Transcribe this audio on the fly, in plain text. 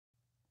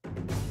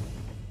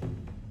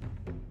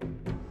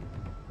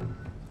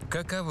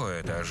Каково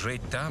это —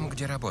 жить там,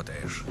 где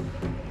работаешь?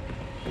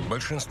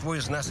 Большинству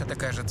из нас это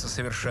кажется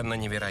совершенно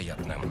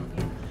невероятным.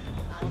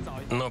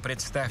 Но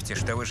представьте,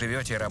 что вы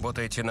живете и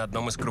работаете на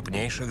одном из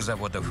крупнейших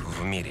заводов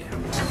в мире.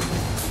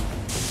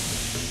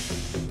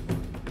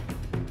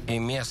 И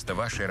место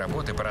вашей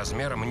работы по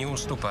размерам не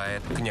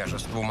уступает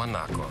княжеству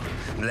Монако.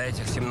 Для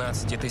этих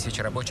 17 тысяч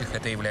рабочих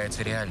это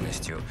является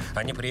реальностью.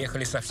 Они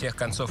приехали со всех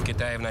концов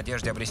Китая в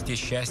надежде обрести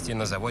счастье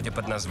на заводе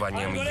под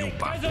названием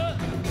Юпа.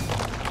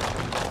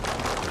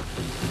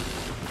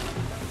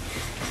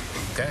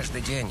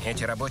 Каждый день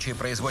эти рабочие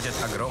производят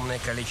огромное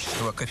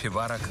количество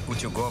кофеварок,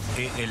 утюгов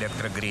и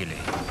электрогрилей.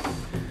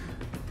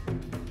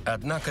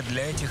 Однако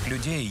для этих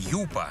людей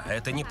Юпа –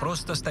 это не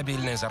просто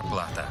стабильная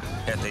зарплата.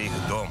 Это их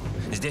дом.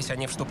 Здесь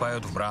они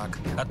вступают в брак,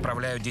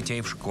 отправляют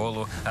детей в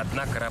школу,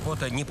 однако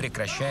работа не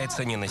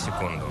прекращается ни на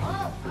секунду.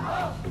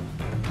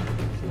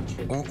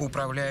 У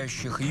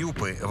управляющих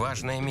Юпы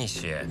важная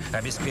миссия –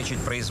 обеспечить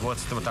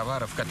производство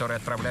товаров, которые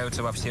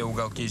отправляются во все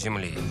уголки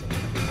земли.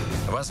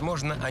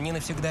 Возможно, они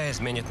навсегда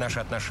изменят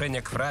наше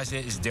отношение к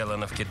фразе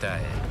 «сделано в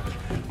Китае».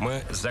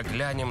 Мы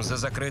заглянем за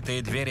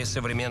закрытые двери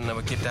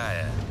современного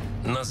Китая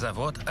на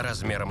завод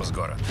размером с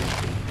город.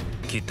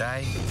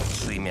 Китай,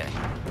 Цимянь.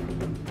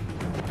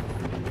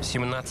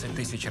 17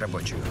 тысяч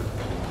рабочих.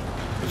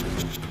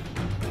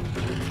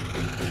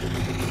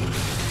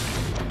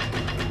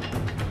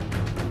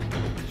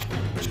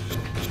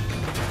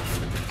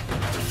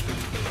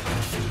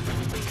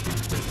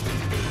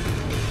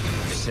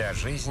 Вся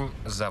жизнь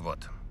 – завод.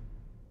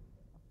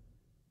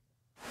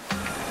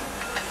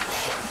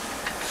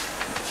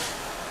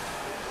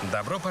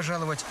 Добро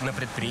пожаловать на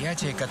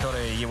предприятие,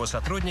 которое его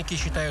сотрудники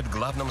считают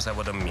главным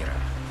заводом мира.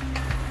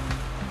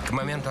 К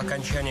моменту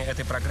окончания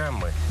этой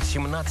программы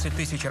 17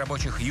 тысяч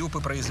рабочих Юпы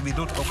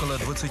произведут около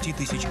 20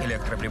 тысяч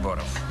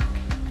электроприборов.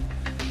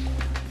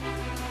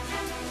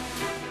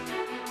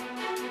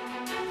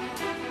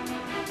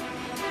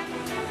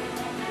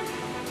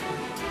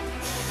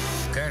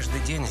 Каждый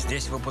день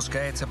здесь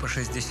выпускается по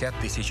 60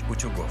 тысяч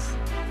утюгов.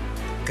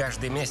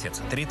 Каждый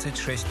месяц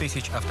 36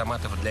 тысяч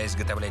автоматов для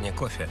изготовления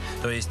кофе,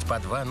 то есть по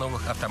 2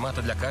 новых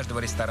автомата для каждого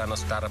ресторана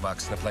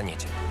Starbucks на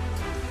планете.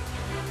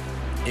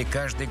 И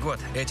каждый год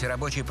эти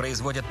рабочие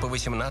производят по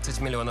 18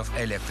 миллионов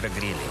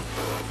электрогрилей.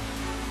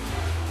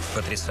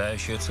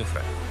 Потрясающая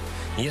цифра.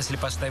 Если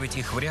поставить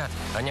их в ряд,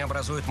 они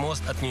образуют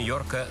мост от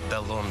Нью-Йорка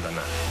до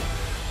Лондона.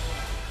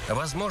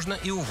 Возможно,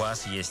 и у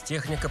вас есть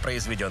техника,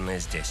 произведенная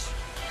здесь.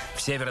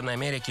 В Северной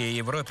Америке и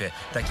Европе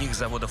таких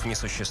заводов не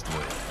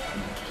существует.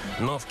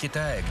 Но в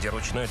Китае, где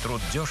ручной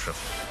труд дешев,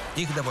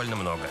 их довольно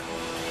много.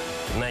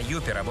 На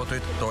Юпе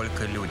работают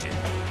только люди.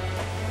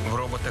 В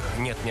роботах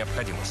нет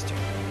необходимости.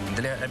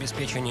 Для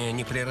обеспечения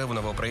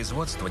непрерывного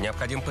производства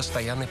необходим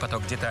постоянный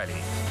поток деталей.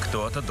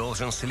 Кто-то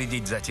должен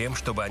следить за тем,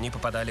 чтобы они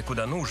попадали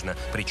куда нужно,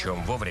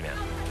 причем вовремя.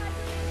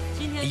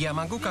 Я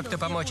могу как-то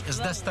помочь с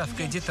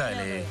доставкой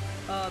деталей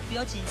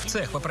в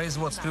цех по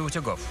производству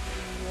утюгов?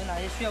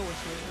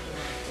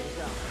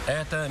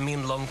 Это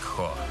Мин Лонг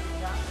Хо.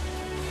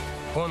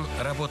 Он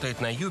работает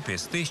на Юпе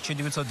с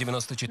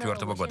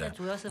 1994 года.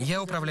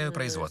 Я управляю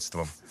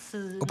производством.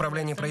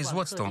 Управление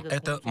производством –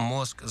 это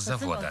мозг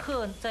завода.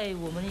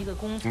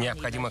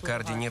 Необходимо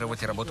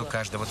координировать работу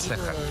каждого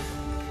цеха.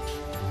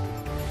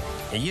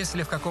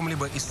 Если в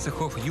каком-либо из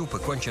цехов Юпы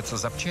кончатся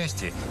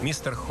запчасти,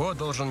 мистер Хо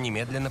должен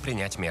немедленно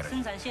принять меры.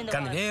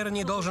 Конвейер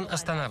не должен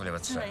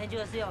останавливаться.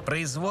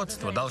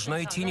 Производство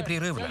должно идти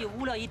непрерывно.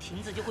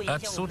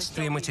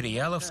 Отсутствие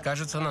материалов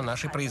скажется на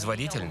нашей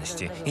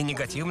производительности и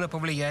негативно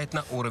повлияет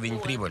на уровень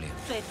прибыли.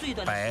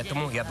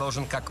 Поэтому я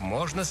должен как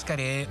можно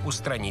скорее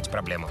устранить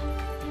проблему.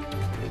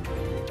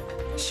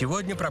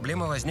 Сегодня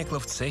проблема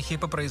возникла в цехе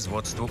по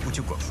производству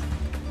утюгов.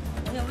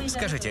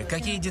 Скажите,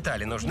 какие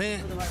детали нужны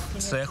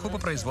цеху по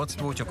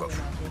производству утюгов?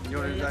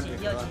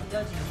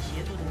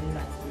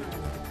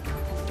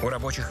 У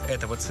рабочих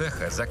этого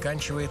цеха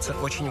заканчивается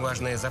очень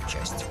важная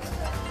запчасть.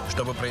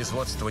 Чтобы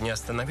производство не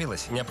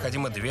остановилось,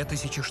 необходимо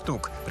 2000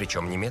 штук,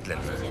 причем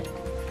немедленно.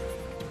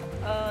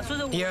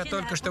 Я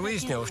только что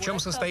выяснил, в чем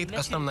состоит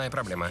основная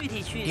проблема.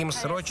 Им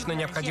срочно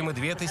необходимы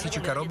 2000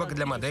 коробок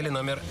для модели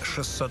номер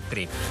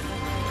 603.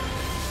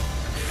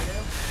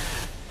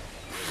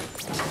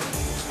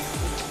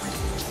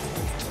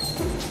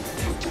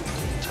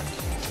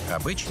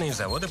 Обычные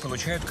заводы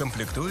получают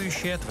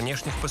комплектующие от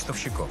внешних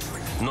поставщиков.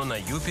 Но на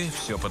Юпе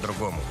все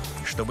по-другому.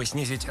 Чтобы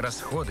снизить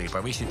расходы и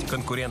повысить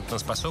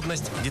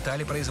конкурентоспособность,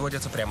 детали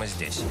производятся прямо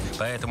здесь.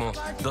 Поэтому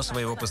до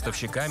своего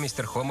поставщика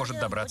мистер Хо может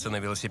добраться на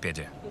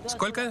велосипеде.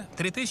 Сколько?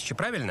 3000,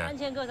 правильно?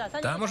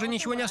 Там уже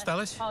ничего не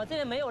осталось.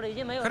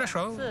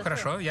 Хорошо,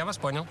 хорошо, я вас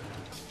понял.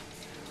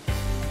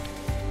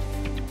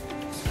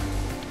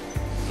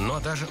 Но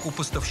даже у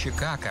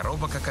поставщика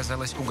коробок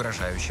оказалось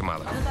угрожающе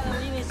мало.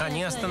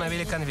 Они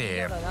остановили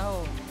конвейер.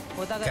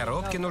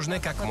 Коробки нужны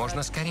как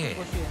можно скорее.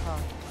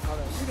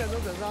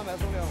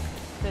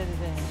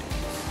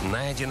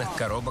 Найденных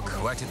коробок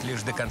хватит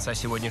лишь до конца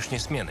сегодняшней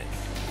смены.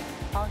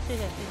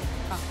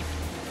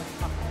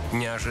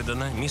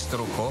 Неожиданно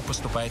мистеру Хо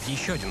поступает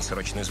еще один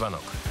срочный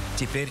звонок.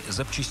 Теперь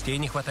запчастей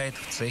не хватает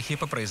в цехе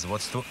по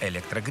производству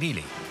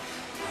электрогрилей.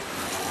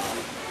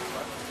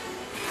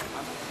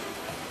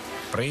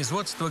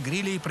 Производство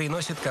грилей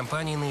приносит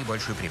компании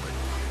наибольшую прибыль.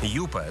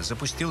 Юпа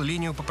запустил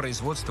линию по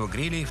производству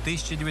грилей в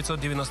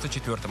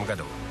 1994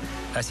 году.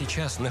 А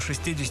сейчас на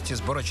 60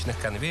 сборочных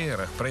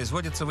конвейерах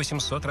производится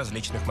 800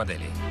 различных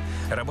моделей.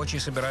 Рабочие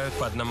собирают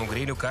по одному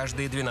грилю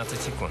каждые 12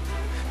 секунд.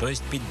 То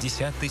есть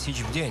 50 тысяч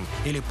в день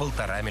или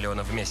 1,5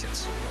 миллиона в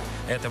месяц.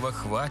 Этого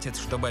хватит,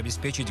 чтобы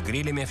обеспечить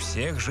грилями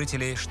всех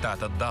жителей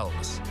штата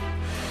Даллас.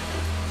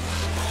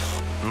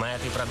 На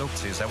этой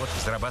продукции завод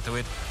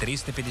зарабатывает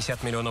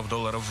 $350 миллионов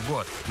в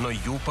год, но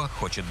Юпа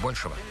хочет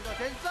большего.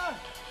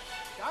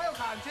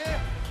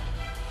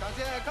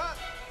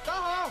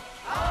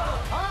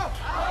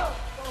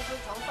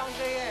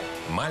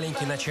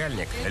 Маленький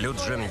начальник Лю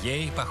Джин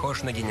Ей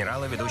похож на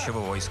генерала, ведущего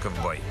войска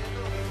в бой.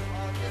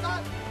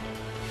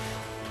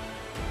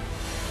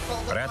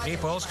 Протри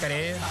пол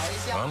скорее,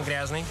 он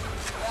грязный.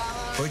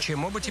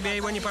 Почему бы тебе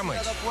его не помыть?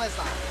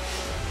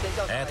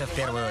 Это в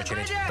первую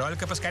очередь.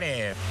 Только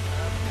поскорее.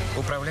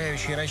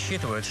 Управляющие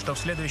рассчитывают, что в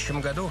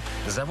следующем году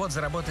завод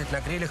заработает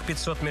на грилях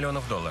 $500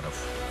 миллионов.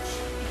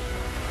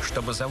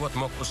 Чтобы завод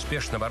мог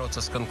успешно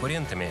бороться с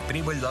конкурентами,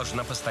 прибыль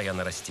должна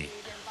постоянно расти.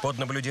 Под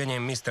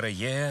наблюдением мистера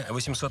Ея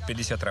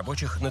 850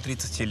 рабочих на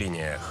 30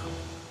 линиях.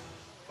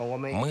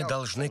 Мы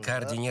должны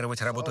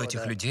координировать работу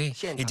этих людей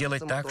и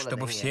делать так,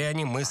 чтобы все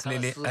они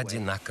мыслили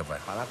одинаково.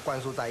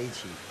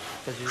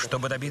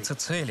 Чтобы добиться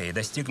цели и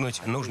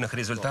достигнуть нужных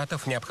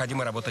результатов,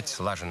 необходимо работать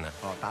слаженно.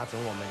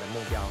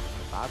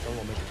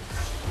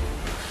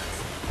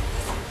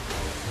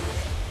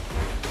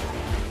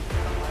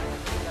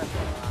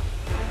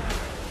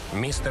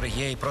 Мистер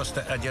Ей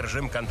просто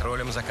одержим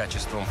контролем за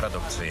качеством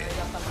продукции.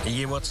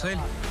 Его цель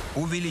 –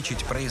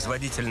 увеличить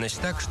производительность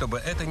так, чтобы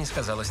это не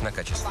сказалось на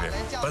качестве.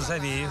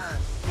 Позови их.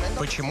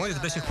 Почему их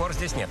до сих пор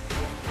здесь нет?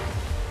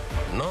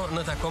 Но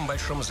на таком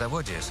большом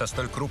заводе со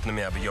столь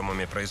крупными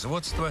объемами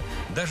производства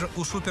даже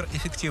у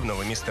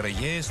суперэффективного мистера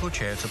Ея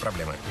случаются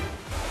проблемы.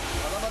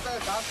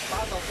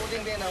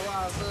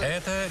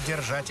 Это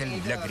держатель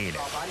для гриля.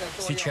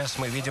 Сейчас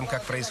мы видим,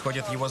 как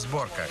происходит его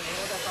сборка.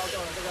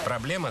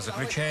 Проблема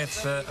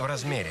заключается в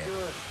размере.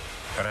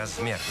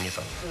 Размер не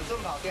тот.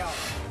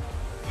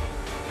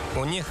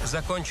 У них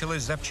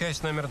закончилась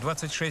запчасть номер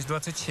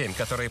 2627,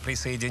 которая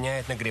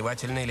присоединяет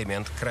нагревательный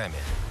элемент к раме.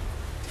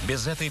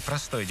 Без этой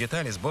простой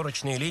детали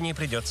сборочные линии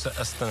придется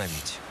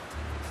остановить.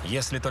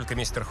 Если только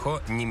мистер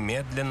Хо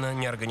немедленно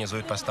не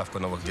организует поставку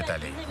новых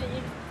деталей.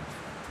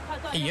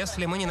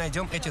 Если мы не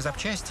найдем эти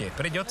запчасти,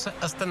 придется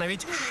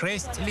остановить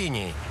 6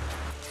 линий.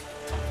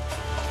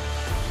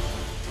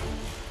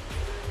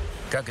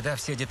 Когда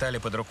все детали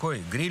под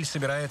рукой, гриль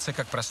собирается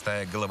как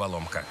простая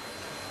головоломка.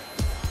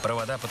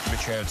 Провода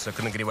подключаются к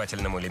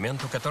нагревательному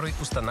элементу, который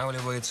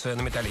устанавливается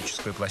на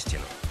металлическую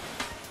пластину.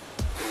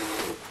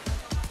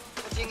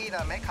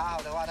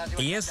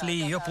 Если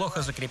ее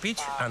плохо закрепить,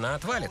 она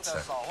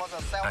отвалится.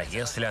 А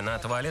если она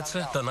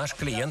отвалится, то наш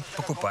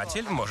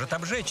клиент-покупатель может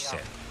обжечься.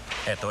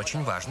 Это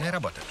очень важная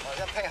работа.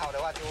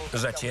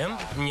 Затем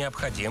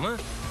необходимо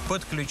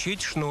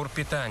подключить шнур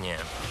питания.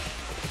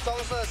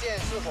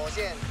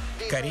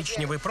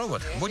 Коричневый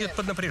провод будет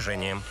под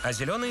напряжением, а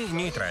зеленый –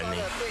 нейтральный.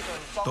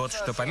 Тот,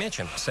 что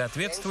помечен,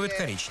 соответствует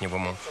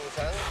коричневому.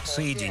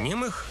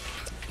 Соединим их,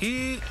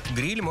 и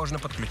гриль можно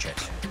подключать.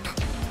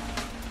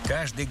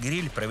 Каждый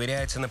гриль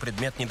проверяется на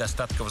предмет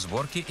недостатков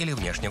сборки или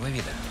внешнего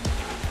вида.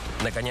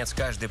 Наконец,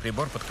 каждый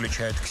прибор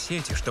подключают к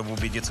сети, чтобы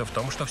убедиться в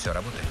том, что все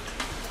работает.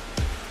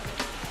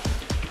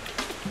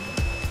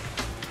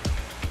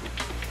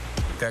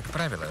 Как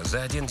правило,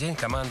 за один день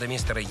команда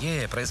мистера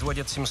Ея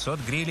производит 700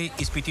 грилей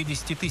из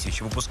 50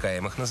 тысяч,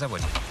 выпускаемых на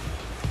заводе.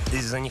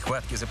 Из-за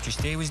нехватки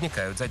запчастей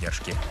возникают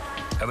задержки.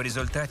 А в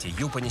результате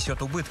Юпа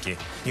несет убытки,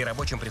 и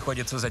рабочим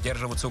приходится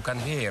задерживаться у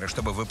конвейера,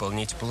 чтобы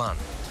выполнить план.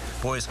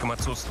 Поиском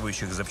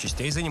отсутствующих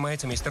запчастей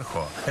занимается мистер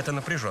Хо. Это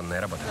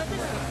напряженная работа.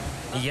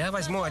 Я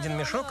возьму один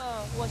мешок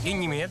и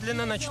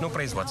немедленно начну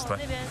производство.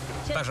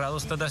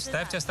 Пожалуйста,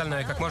 доставьте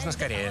остальное как можно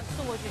скорее.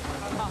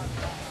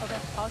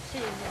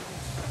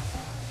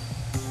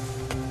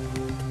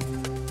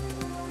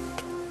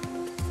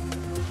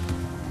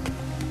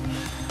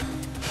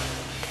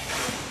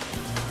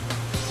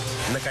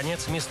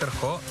 Наконец, мистер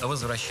Хо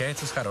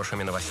возвращается с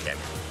хорошими новостями.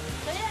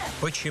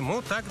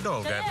 Почему так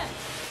долго?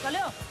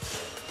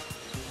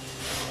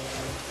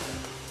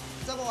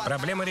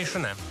 Проблема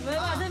решена.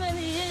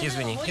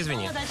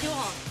 Извини.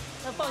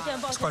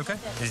 Сколько?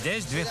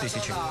 Здесь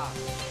 2000.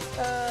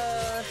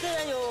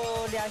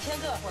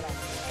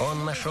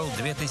 Он нашел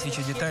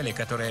 2000 деталей,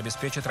 которые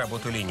обеспечат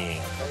работу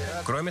линии.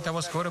 Кроме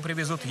того, скоро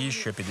привезут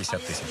еще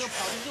 50 тысяч.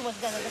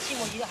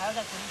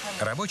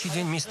 Рабочий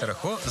день мистера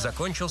Хо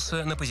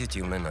закончился на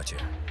позитивной ноте.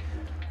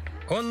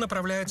 Он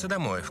направляется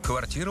домой, в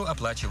квартиру,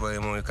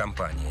 оплачиваемую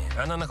компанией.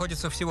 Она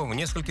находится всего в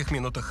нескольких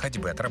минутах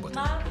ходьбы от работы.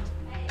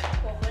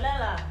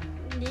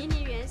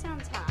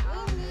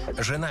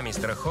 Жена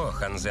мистера Хо,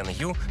 Хан Зен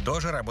Ю,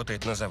 тоже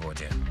работает на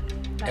заводе.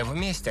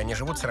 Вместе они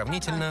живут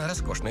сравнительно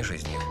роскошной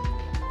жизнью.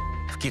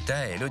 В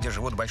Китае люди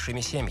живут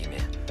большими семьями.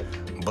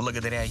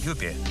 Благодаря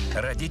Юпе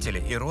родители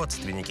и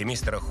родственники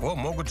мистера Хо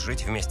могут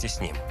жить вместе с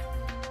ним.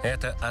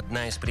 Это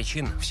одна из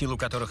причин, в силу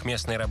которых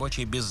местные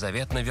рабочие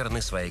беззаветно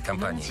верны своей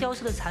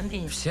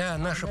компании. Вся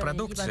наша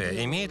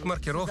продукция имеет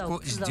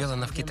маркировку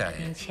 «Сделано в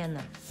Китае».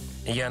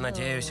 Я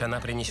надеюсь,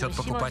 она принесет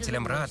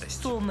покупателям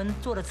радость,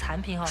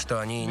 что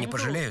они не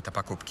пожалеют о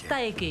покупке.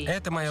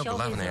 Это мое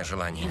главное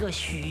желание.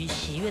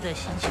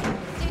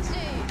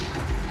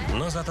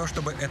 Но за то,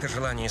 чтобы это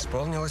желание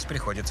исполнилось,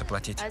 приходится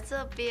платить.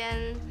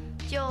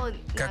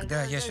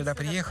 Когда я сюда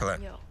приехала,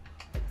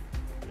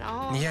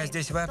 я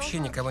здесь вообще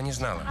никого не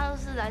знала.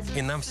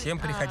 И нам всем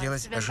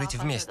приходилось жить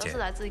вместе.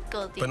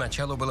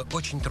 Поначалу было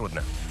очень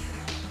трудно.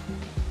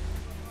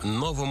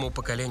 Новому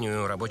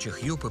поколению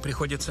рабочих Юпы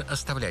приходится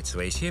оставлять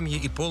свои семьи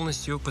и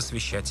полностью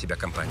посвящать себя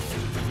компании.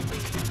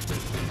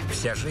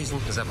 Вся жизнь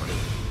 – завод.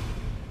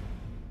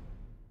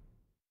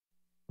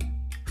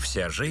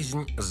 Вся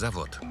жизнь –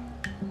 завод.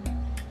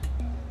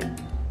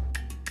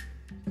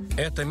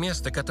 Это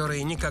место,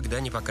 которое никогда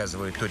не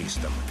показывают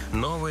туристам.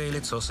 Новое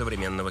лицо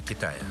современного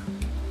Китая.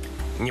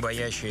 Не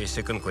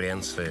боящиеся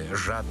конкуренции,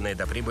 жадные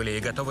до прибыли и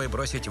готовые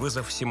бросить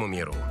вызов всему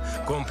миру.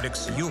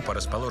 Комплекс Юпа,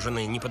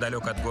 расположенный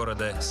неподалеку от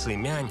города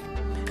Сымянь,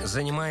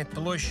 занимает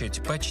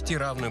площадь, почти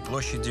равную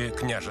площади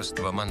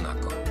княжества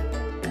Монако.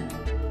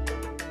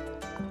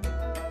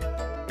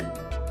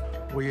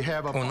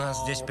 У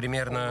нас здесь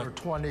примерно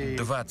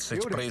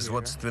 20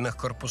 производственных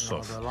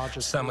корпусов,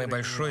 самый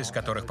большой из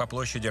которых по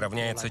площади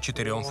равняется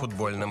 4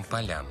 футбольным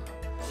полям.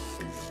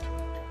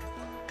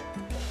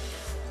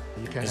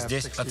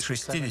 Здесь от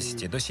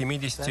 60 до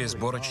 70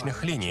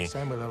 сборочных линий,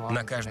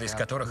 на каждой из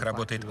которых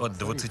работает от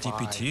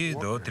 25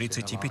 до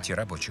 35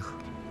 рабочих.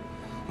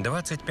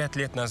 25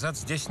 лет назад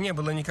здесь не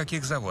было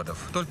никаких заводов,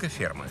 только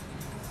фермы.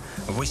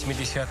 В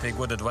 80-е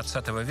годы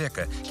 20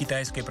 века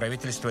китайское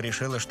правительство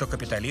решило, что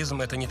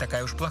капитализм – это не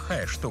такая уж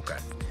плохая штука.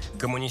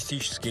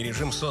 Коммунистический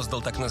режим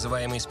создал так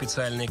называемые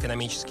специальные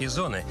экономические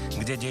зоны,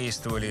 где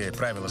действовали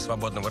правила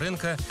свободного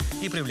рынка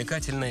и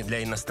привлекательные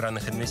для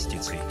иностранных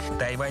инвестиций.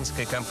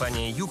 Тайваньская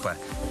компания Юпа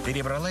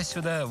перебралась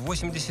сюда в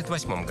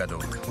 1988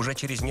 году. Уже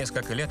через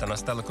несколько лет она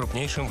стала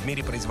крупнейшим в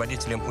мире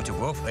производителем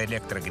утюгов,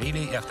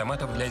 электрогрилей и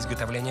автоматов для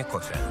изготовления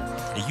кофе.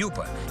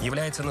 Юпа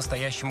является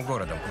настоящим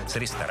городом с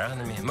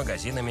ресторанами,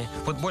 магазинами,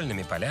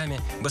 футбольными полями,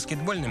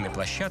 баскетбольными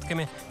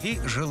площадками и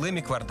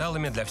жилыми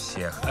кварталами для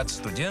всех, от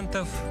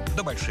студентов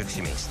до больших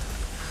семейств.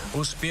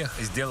 Успех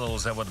сделал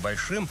завод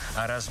большим,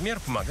 а размер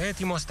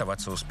помогает ему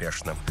оставаться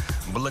успешным.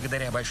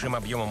 Благодаря большим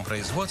объемам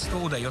производства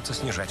удается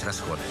снижать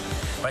расходы.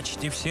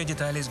 Почти все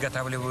детали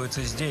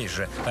изготавливаются здесь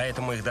же,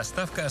 поэтому их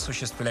доставка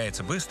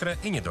осуществляется быстро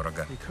и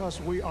недорого.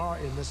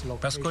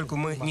 Поскольку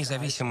мы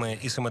независимые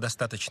и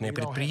самодостаточные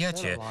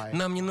предприятия,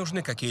 нам не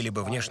нужны какие-либо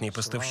внешние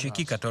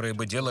поставщики, которые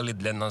бы делали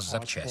для нас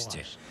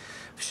запчасти.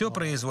 Все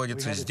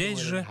производится здесь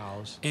же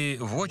и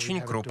в очень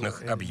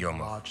крупных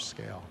объемах.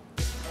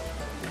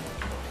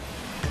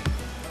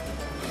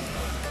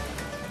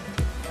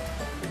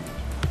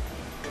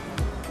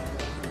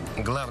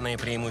 Главное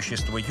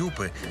преимущество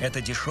Юпы –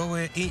 это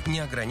дешевая и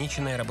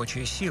неограниченная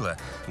рабочая сила,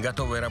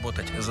 готовая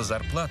работать за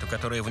зарплату,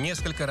 которая в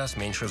несколько раз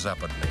меньше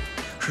западной.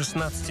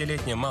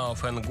 16-летняя Мао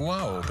Фэн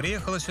Гуао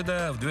приехала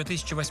сюда в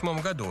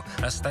 2008 году,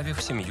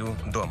 оставив семью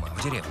дома,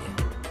 в деревне.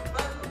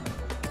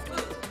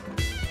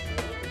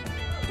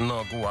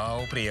 Но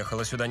Гуао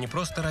приехала сюда не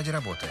просто ради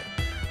работы.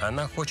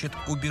 Она хочет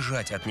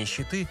убежать от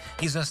нищеты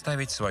и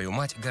заставить свою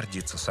мать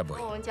гордиться собой.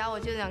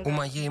 У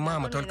моей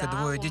мамы только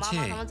 2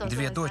 детей,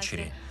 2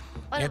 дочери.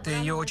 Это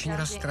ее очень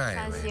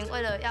расстраивает.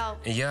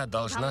 Я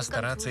должна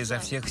стараться изо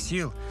всех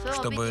сил,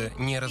 чтобы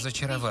не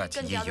разочаровать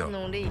ее.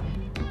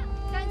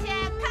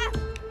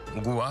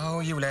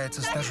 Гуао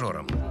является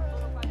стажером.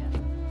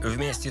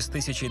 Вместе с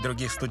 1000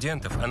 других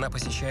студентов она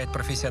посещает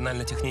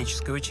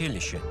профессионально-техническое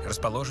училище,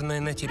 расположенное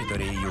на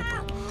территории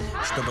Юпы.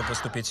 Чтобы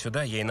поступить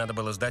сюда, ей надо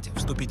было сдать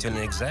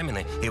вступительные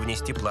экзамены и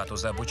внести плату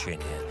за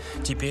обучение.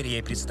 Теперь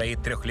ей предстоит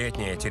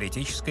 3-летнее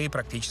теоретическое и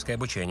практическое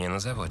обучение на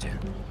заводе.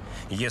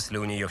 Если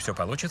у нее все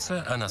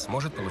получится, она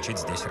сможет получить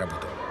здесь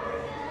работу.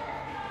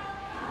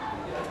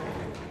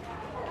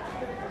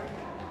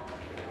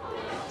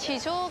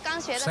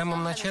 В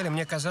самом начале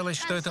мне казалось,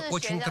 что это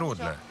очень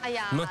трудно.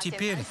 Но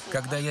теперь,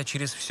 когда я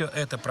через все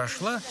это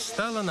прошла,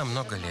 стало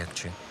намного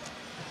легче.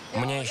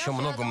 Мне еще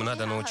многому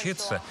надо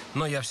научиться,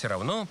 но я все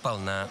равно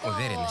полна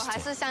уверенности.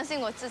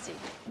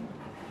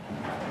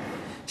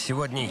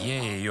 Сегодня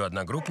ей и ее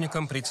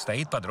одногруппникам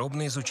предстоит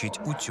подробно изучить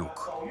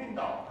утюг.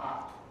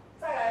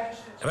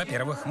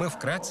 Во-первых, мы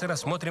вкратце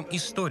рассмотрим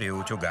историю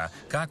утюга,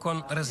 как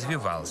он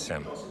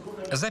развивался.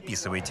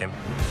 Записывайте.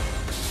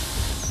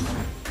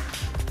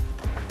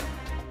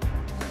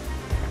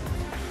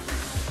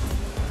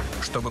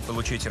 Чтобы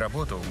получить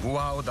работу,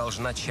 Гуао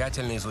должна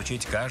тщательно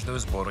изучить каждую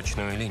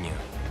сборочную линию.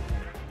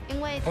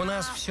 У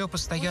нас все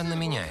постоянно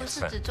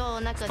меняется.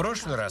 В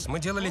прошлый раз мы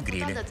делали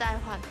грили,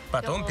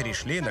 потом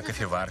перешли на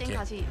кофеварки,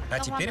 а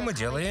теперь мы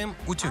делаем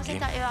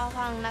утюги.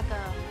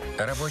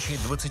 Рабочие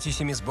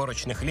 27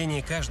 сборочных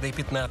линий каждые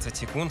 15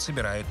 секунд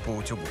собирают по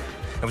утюгу.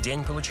 В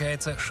день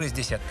получается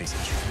 60 тысяч.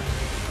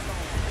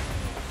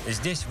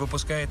 Здесь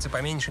выпускается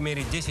по меньшей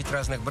мере 10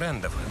 разных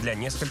брендов для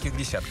нескольких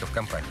десятков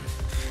компаний.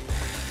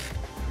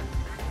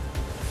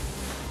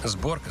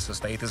 Сборка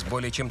состоит из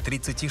более чем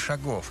 30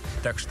 шагов,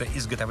 так что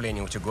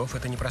изготовление утюгов –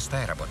 это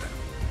непростая работа.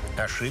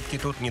 Ошибки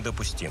тут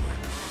недопустимы.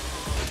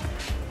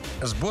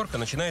 Сборка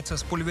начинается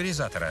с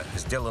пульверизатора,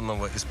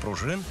 сделанного из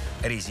пружин,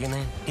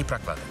 резины и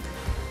прокладок.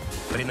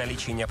 При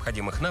наличии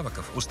необходимых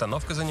навыков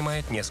установка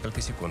занимает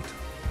несколько секунд.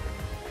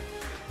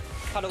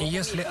 И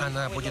если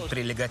она будет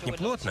прилегать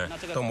неплотно,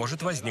 то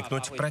может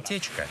возникнуть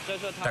протечка.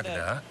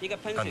 Тогда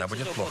она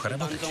будет плохо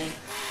работать.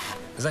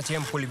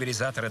 Затем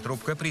пульверизатор и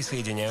трубка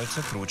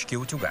присоединяются к ручке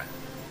утюга.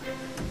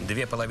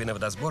 Две половины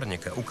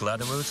водосборника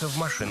укладываются в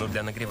машину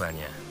для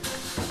нагревания.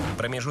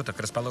 Промежуток,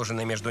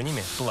 расположенный между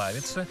ними,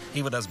 плавится,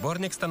 и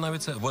водосборник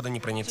становится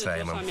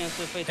водонепроницаемым.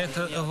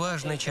 Это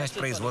важная часть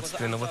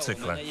производственного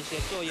цикла.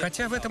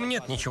 Хотя в этом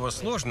нет ничего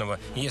сложного,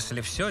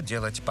 если все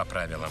делать по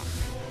правилам.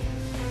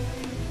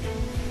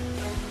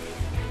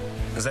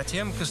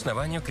 Затем к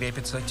основанию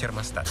крепится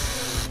термостат.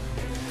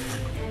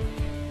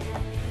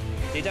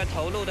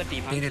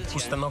 Перед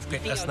установкой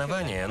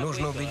основания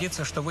нужно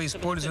убедиться, что вы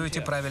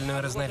используете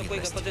правильную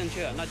разновидность.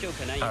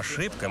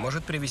 Ошибка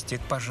может привести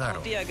к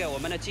пожару.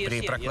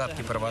 При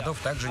прокладке проводов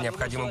также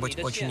необходимо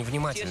быть очень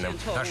внимательным.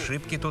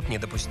 Ошибки тут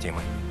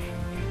недопустимы.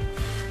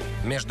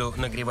 Между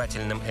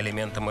нагревательным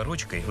элементом и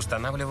ручкой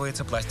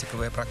устанавливается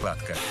пластиковая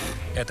прокладка.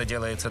 Это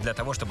делается для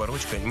того, чтобы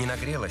ручка не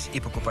нагрелась и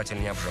покупатель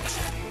не обжегся.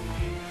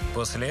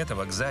 После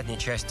этого к задней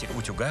части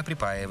утюга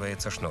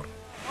припаивается шнур.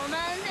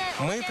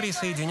 Мы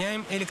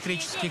присоединяем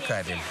электрический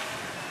кабель.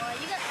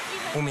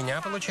 У меня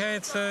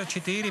получается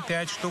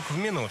 4-5 штук в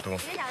минуту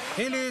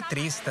или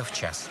 300 в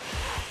час.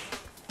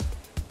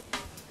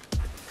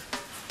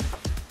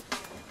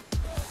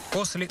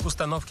 После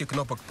установки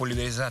кнопок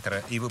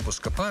пульверизатора и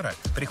выпуска пара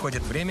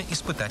приходит время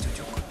испытать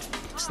утюг.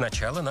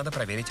 Сначала надо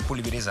проверить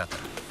пульверизатор,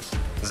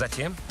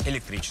 затем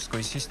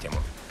электрическую систему.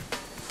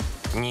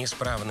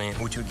 Неисправные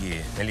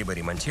утюги либо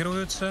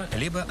ремонтируются,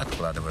 либо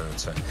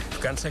откладываются. В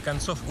конце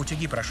концов,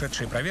 утюги,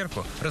 прошедшие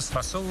проверку,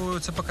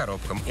 расфасовываются по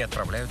коробкам и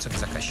отправляются к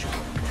заказчику.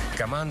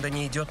 Команда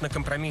не идет на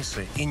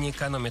компромиссы и не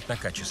экономит на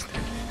качестве.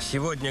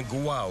 Сегодня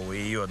Гуау и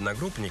ее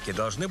одногруппники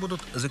должны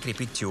будут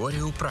закрепить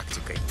теорию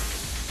практикой.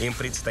 Им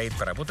предстоит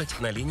поработать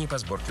на линии по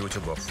сборке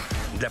утюгов.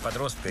 Для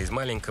подростка из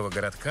маленького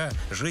городка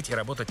жить и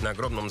работать на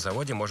огромном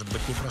заводе может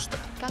быть непросто.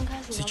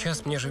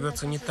 Сейчас мне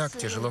живется не так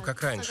тяжело,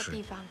 как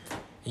раньше.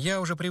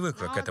 Я уже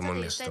привыкла к этому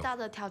месту.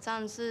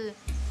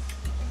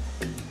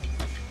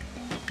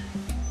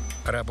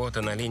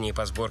 Работа на линии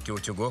по сборке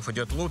утюгов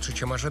идет лучше,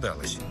 чем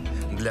ожидалось.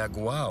 Для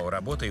Гуао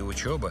работа и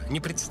учеба не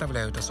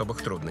представляют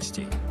особых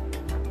трудностей.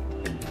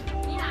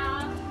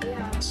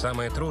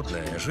 Самое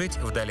трудное – жить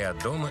вдали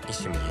от дома и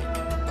семьи.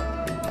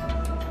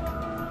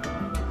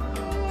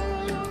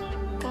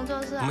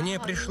 Мне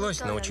пришлось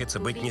научиться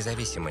быть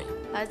независимой.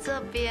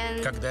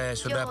 Когда я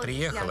сюда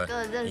приехала,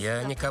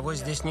 я никого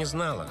здесь не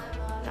знала.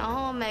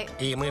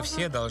 И мы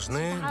все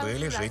должны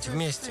были жить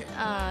вместе.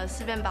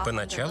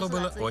 Поначалу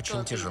было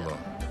очень тяжело.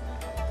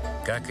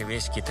 Как и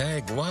весь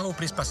Китай, Гуау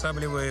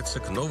приспосабливается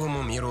к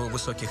новому миру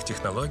высоких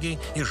технологий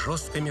и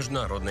жесткой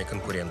международной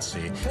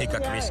конкуренции. И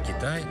как весь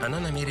Китай, она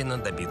намерена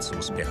добиться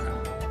успеха.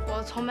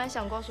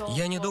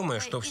 Я не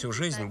думаю, что всю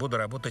жизнь буду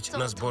работать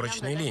на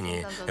сборочной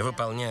линии,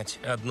 выполнять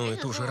одну и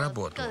ту же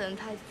работу.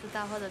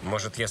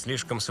 Может, я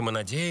слишком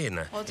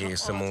самонадеянна и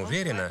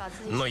самоуверена,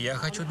 но я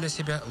хочу для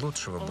себя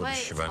лучшего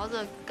будущего.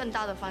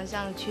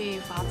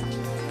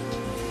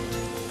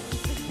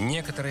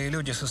 Некоторые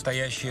люди,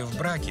 состоящие в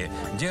браке,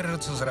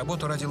 держатся за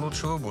работу ради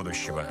лучшего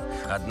будущего.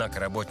 Однако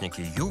работники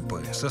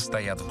Юпы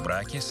состоят в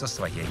браке со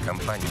своей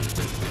компанией.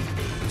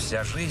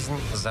 Вся жизнь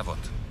 – завод.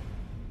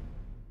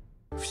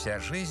 Вся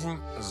жизнь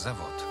 –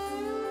 завод.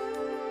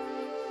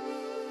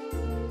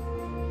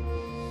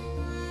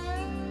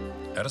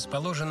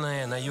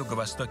 Расположенная на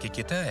юго-востоке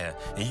Китая,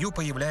 Юпа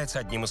является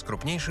одним из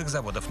крупнейших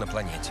заводов на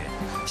планете.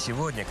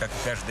 Сегодня, как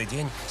и каждый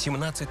день,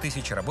 17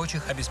 тысяч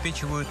рабочих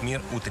обеспечивают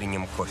мир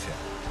утренним кофе.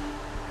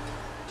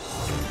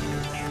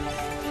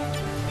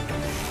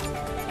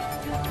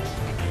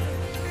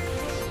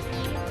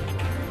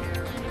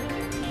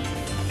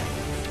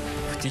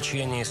 В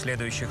течение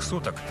следующих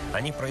суток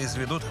они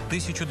произведут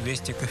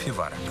 1200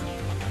 кофеварок.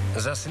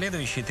 За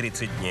следующие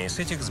 30 дней с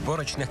этих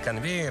сборочных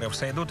конвейеров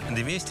сойдут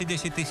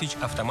 210 тысяч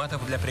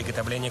автоматов для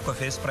приготовления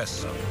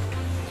кофе-эспрессо.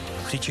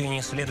 В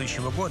течение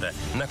следующего года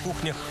на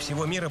кухнях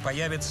всего мира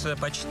появится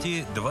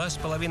почти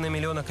 2,5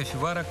 миллиона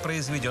кофеварок,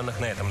 произведенных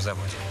на этом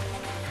заводе.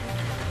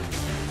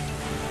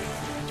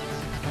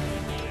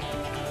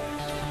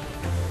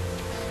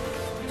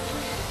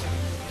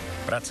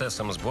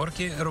 Процессом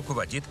сборки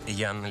руководит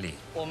Ян Ли.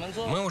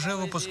 Мы уже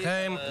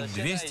выпускаем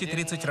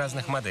 230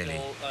 разных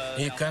моделей.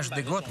 И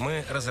каждый год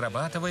мы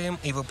разрабатываем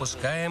и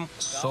выпускаем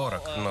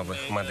 40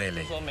 новых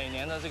моделей.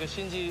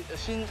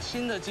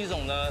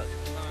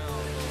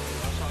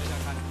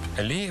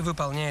 Ли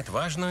выполняет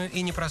важную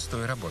и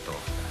непростую работу.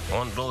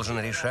 Он должен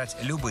решать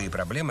любые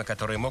проблемы,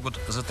 которые могут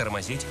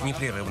затормозить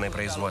непрерывное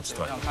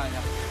производство.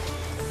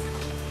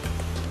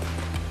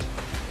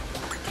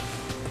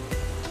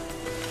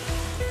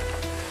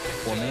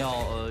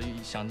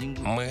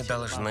 Мы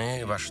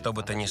должны во что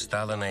бы то ни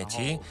стало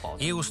найти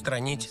и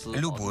устранить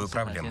любую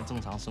проблему.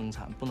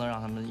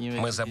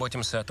 Мы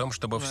заботимся о том,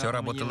 чтобы все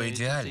работало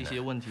идеально.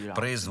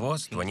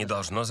 Производство не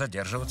должно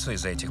задерживаться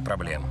из-за этих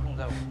проблем.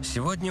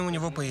 Сегодня у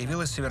него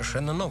появилась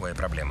совершенно новая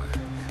проблема.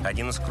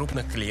 Один из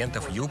крупных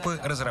клиентов Юпы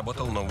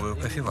разработал новую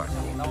кофеварку.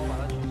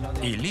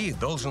 И Ли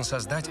должен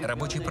создать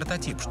рабочий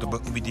прототип, чтобы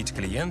убедить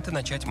клиента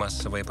начать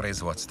массовое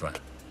производство.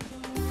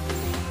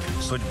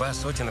 Судьба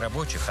сотен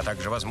рабочих, а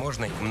также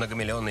возможной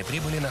многомиллионной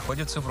прибыли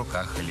находится в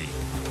руках Ли.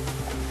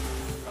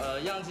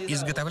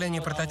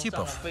 Изготовление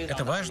прототипов –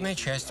 это важная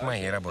часть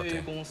моей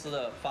работы.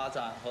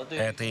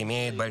 Это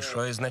имеет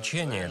большое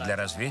значение для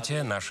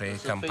развития нашей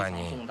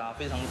компании.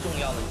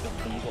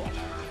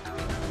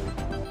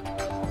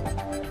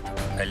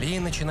 Ли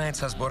начинает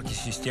со сборки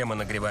системы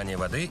нагревания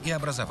воды и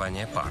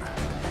образования пара.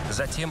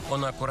 Затем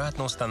он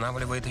аккуратно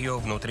устанавливает ее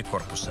внутрь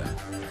корпуса.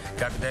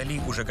 Когда Ли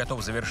уже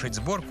готов завершить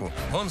сборку,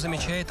 он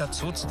замечает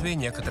отсутствие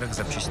некоторых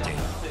запчастей.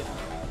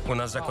 У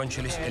нас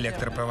закончились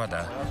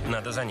электропровода.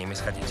 Надо за ними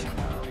сходить.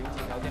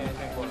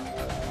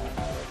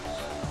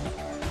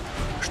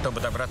 Чтобы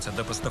добраться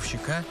до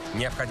поставщика,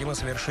 необходимо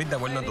совершить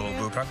довольно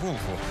долгую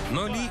прогулку.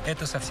 Но Ли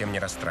это совсем не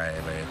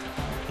расстраивает.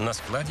 На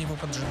складе его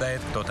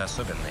поджидает кто-то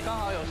особенный.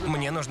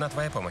 Мне нужна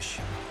твоя помощь.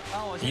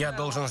 Я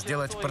должен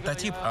сделать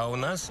прототип, а у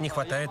нас не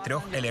хватает 3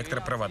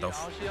 электропроводов.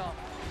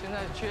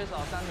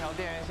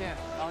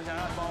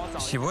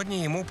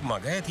 Сегодня ему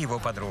помогает его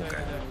подруга.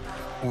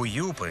 У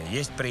Юпы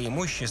есть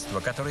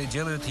преимущества, которые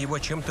делают его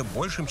чем-то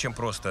большим, чем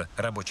просто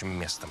рабочим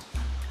местом.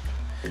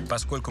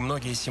 Поскольку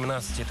многие из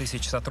 17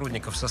 тысяч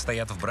сотрудников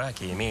состоят в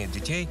браке и имеют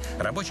детей,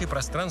 рабочее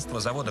пространство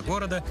завода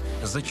города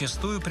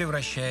зачастую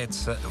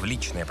превращается в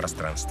личное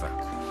пространство.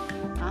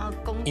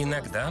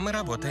 Иногда мы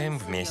работаем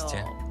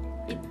вместе.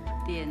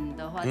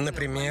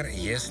 Например,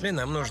 если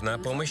нам нужна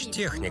помощь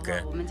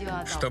техника,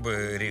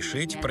 чтобы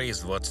решить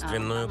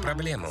производственную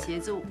проблему.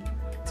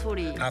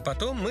 А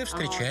потом мы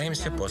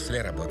встречаемся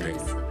после работы.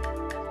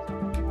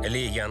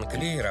 Ли Янг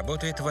Ли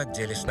работает в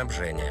отделе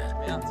снабжения.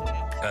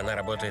 Она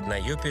работает на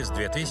Юпе с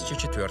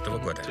 2004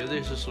 года.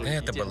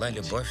 Это была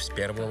любовь с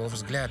первого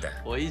взгляда.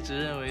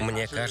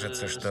 Мне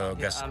кажется, что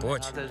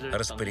Господь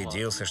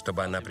распорядился,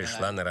 чтобы она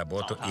пришла на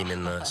работу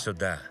именно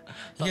сюда.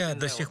 Я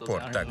до сих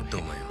пор так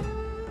думаю.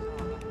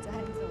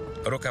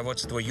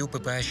 Руководство Юпы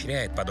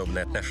поощряет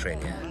подобные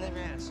отношения.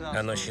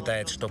 Оно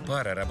считает, что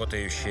пара,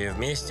 работающая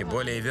вместе,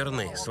 более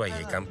верны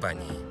своей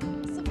компании.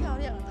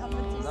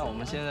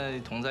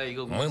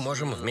 Мы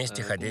можем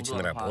вместе ходить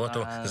на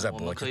работу,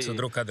 заботиться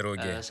друг о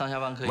друге.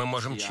 Мы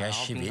можем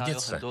чаще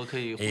видеться.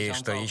 И,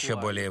 что еще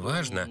более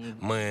важно,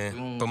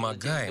 мы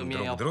помогаем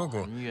друг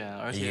другу,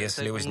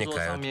 если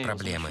возникают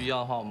проблемы.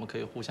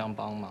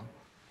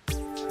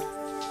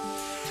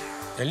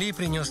 Ли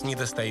принес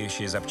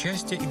недостающие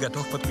запчасти и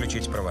готов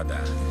подключить провода.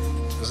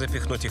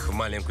 Запихнуть их в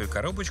маленькую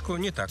коробочку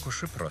не так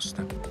уж и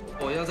просто.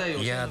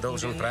 Я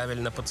должен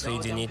правильно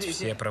подсоединить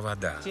все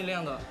провода.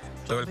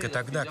 Только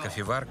тогда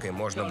кофеваркой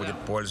можно будет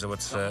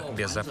пользоваться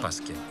без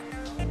опаски.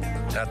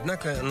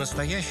 Однако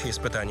настоящее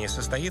испытание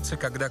состоится,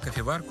 когда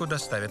кофеварку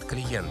доставят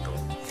клиенту.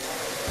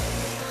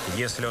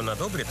 Если он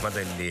одобрит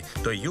модель Ли,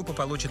 то Юпа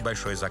получит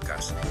большой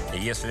заказ.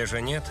 Если же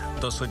нет,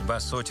 то судьба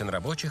сотен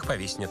рабочих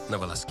повиснет на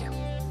волоске.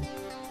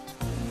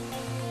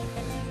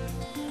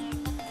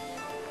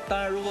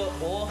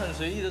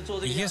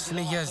 Если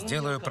я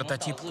сделаю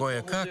прототип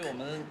кое-как,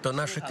 то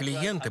наши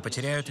клиенты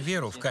потеряют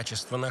веру в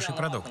качество нашей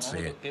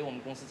продукции.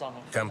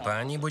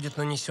 Компании будет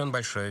нанесен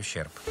большой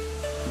ущерб.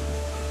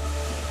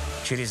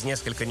 Через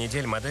несколько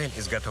недель модель,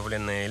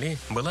 изготовленная Ли,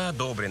 была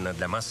одобрена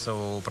для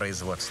массового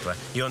производства,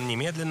 и он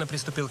немедленно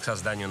приступил к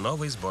созданию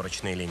новой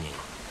сборочной линии.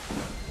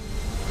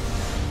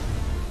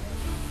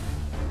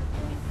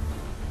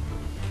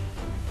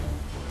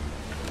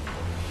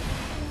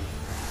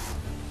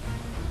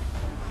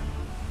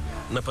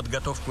 На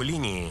подготовку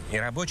линии и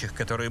рабочих,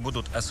 которые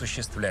будут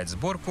осуществлять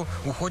сборку,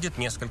 уходит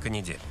несколько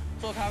недель.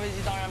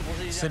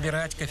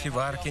 Собирать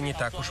кофеварки не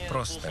так уж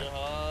просто.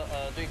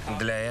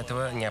 Для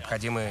этого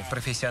необходимы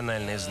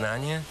профессиональные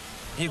знания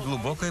и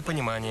глубокое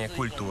понимание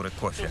культуры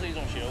кофе.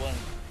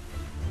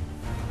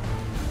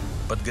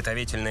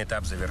 Подготовительный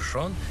этап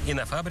завершен, и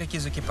на фабрике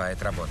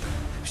закипает работа.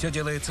 Все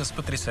делается с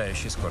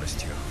потрясающей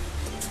скоростью.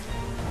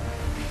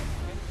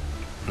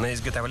 На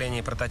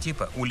изготовление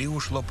прототипа у Ли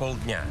ушло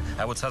полдня,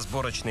 а вот со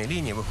сборочной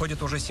линии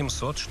выходит уже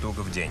 700 штук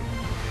в день.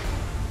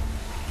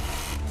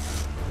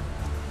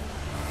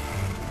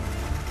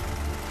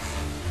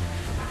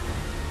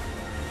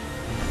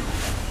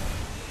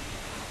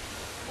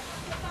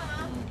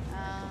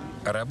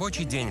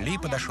 Рабочий день Ли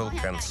подошел к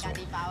концу,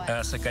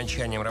 а с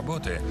окончанием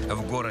работы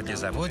в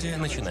городе-заводе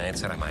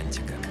начинается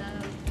романтика.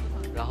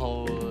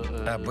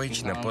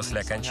 Обычно после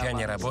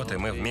окончания работы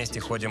мы вместе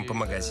ходим по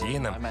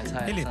магазинам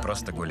или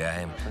просто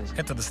гуляем.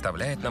 Это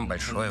доставляет нам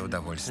большое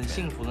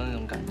удовольствие.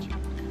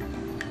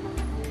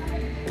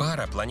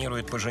 Пара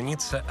планирует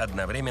пожениться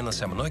одновременно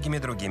со многими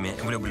другими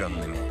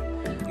влюбленными.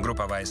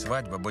 Групповая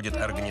свадьба будет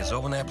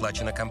организована и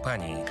оплачена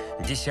компанией.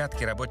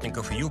 Десятки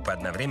работников ЮПа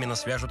одновременно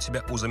свяжут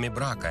себя узами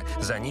брака.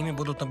 За ними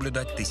будут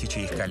наблюдать тысячи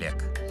их коллег.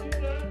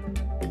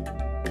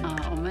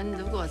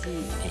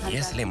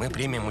 Если мы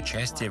примем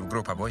участие в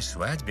групповой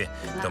свадьбе,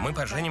 то мы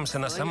поженимся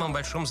на самом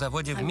большом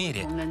заводе в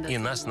мире, и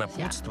нас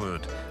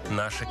напутствуют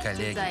наши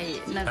коллеги.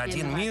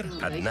 Один мир,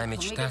 одна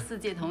мечта.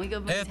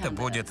 Это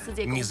будет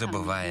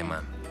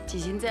незабываемо.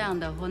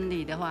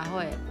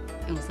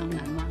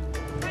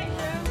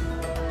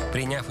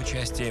 Приняв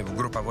участие в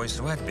групповой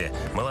свадьбе,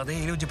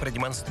 молодые люди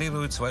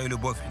продемонстрируют свою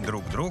любовь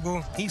друг к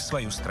другу и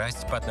свою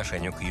страсть по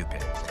отношению к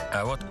Юпе.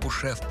 А вот у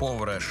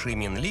шеф-повара Ши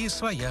Мин Ли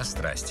своя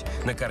страсть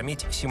 –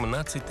 накормить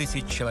 17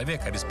 тысяч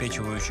человек,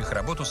 обеспечивающих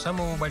работу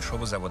самого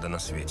большого завода на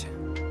свете.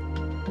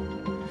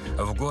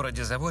 В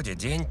городе-заводе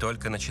день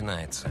только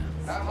начинается.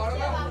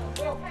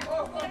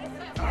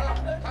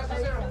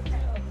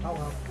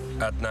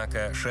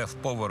 Однако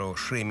шеф-повару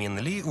Ши Мин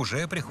Ли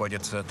уже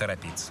приходится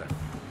торопиться.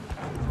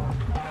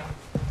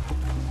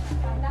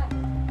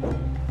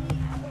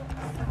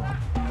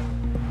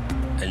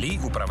 Ли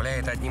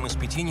управляет одним из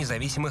 5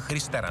 независимых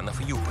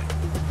ресторанов Юпы.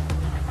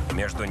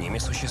 Между ними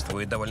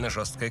существует довольно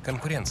жесткая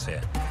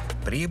конкуренция.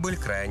 Прибыль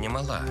крайне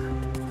мала.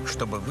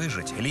 Чтобы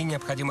выжить, Ли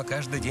необходимо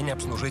каждый день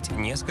обслужить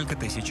несколько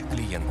тысяч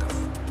клиентов.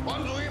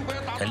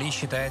 Ли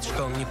считает,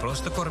 что он не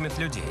просто кормит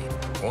людей.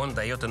 Он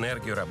дает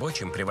энергию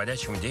рабочим,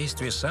 приводящим в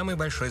действие самый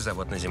большой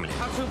завод на Земле.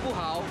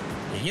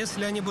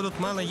 Если они будут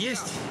мало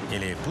есть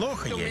или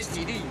плохо есть,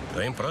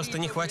 то им просто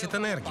не хватит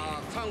энергии.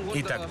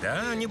 И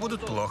тогда они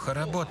будут плохо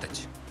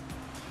работать.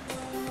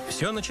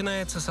 Все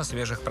начинается со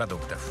свежих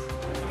продуктов.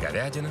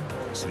 Говядина,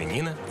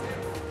 свинина,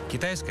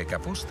 китайская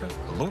капуста,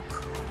 лук,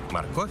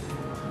 морковь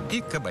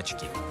и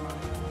кабачки.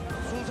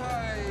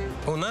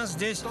 У нас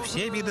здесь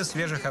все виды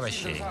свежих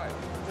овощей.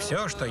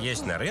 Все, что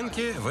есть на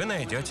рынке, вы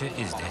найдете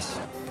и здесь.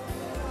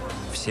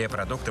 Все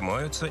продукты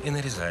моются и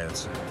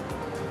нарезаются.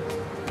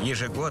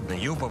 Ежегодно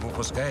Юпа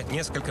выпускает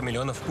несколько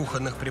миллионов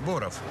кухонных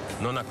приборов,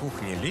 но на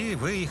кухне Ли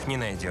вы их не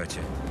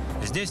найдете.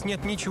 Здесь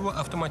нет ничего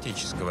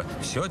автоматического,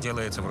 все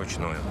делается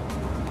вручную.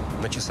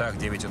 На часах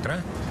 9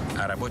 утра,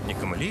 а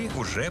работникам Ли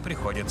уже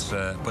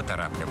приходится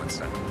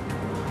поторапливаться.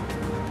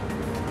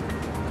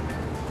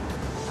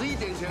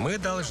 Мы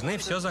должны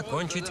все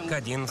закончить к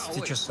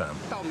 11 часам,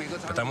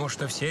 потому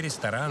что все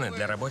рестораны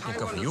для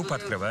работников ЮП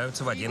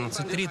открываются в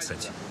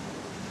 11:30.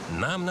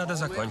 Нам надо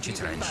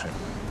закончить раньше.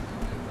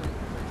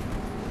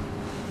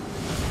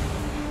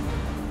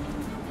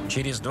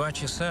 Через 2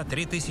 часа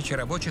 3000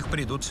 рабочих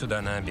придут сюда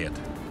на обед.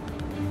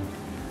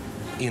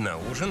 И на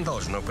ужин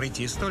должно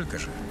прийти столько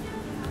же.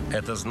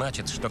 Это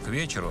значит, что к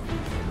вечеру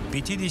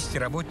 50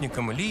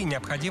 работникам Ли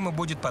необходимо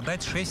будет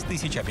подать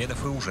 6000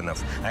 обедов и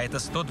ужинов, а это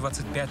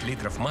 125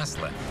 литров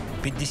масла,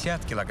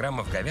 50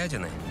 килограммов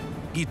говядины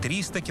и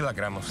 300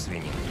 килограммов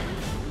свинины.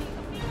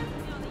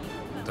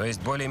 То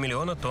есть более 1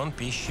 миллиона тонн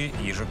пищи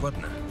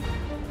ежегодно.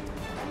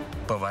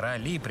 Повара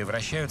Ли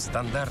превращают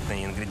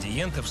стандартные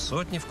ингредиенты в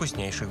сотни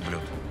вкуснейших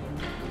блюд.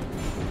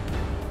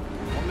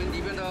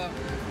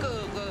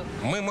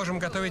 Мы можем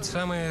готовить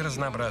самые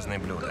разнообразные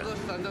блюда.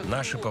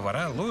 Наши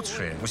повара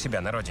лучшие у себя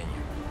на родине.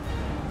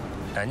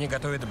 Они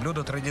готовят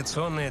блюда,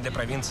 традиционные для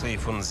провинции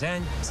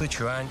Фунцзянь,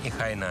 Сычуань и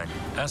Хайнань.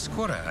 А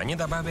скоро они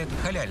добавят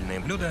халяльные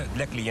блюда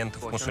для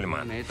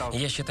клиентов-мусульман.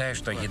 Я считаю,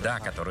 что еда,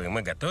 которую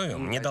мы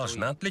готовим, не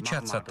должна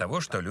отличаться от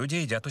того, что люди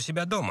едят у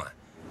себя дома.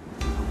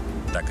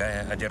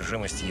 Такая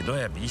одержимость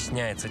едой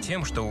объясняется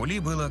тем, что у Ли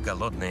было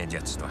голодное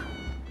детство.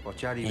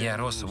 Я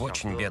рос в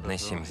очень бедной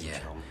семье.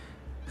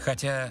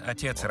 Хотя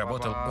отец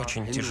работал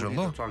очень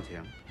тяжело,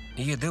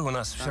 еды у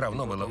нас все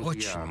равно было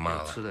очень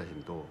мало.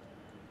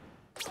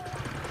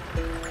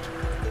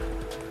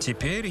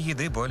 Теперь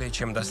еды более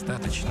чем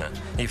достаточно,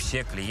 и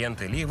все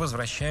клиенты Ли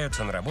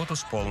возвращаются на работу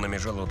с полными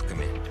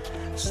желудками.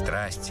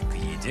 Страсть к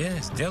еде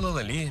сделала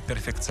Ли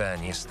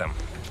перфекционистом.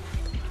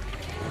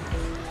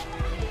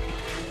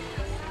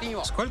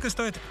 Сколько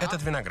стоит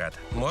этот виноград?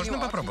 Можно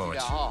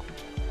попробовать?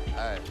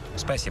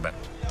 Спасибо.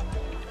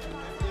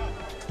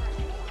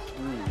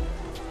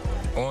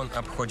 Он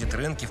обходит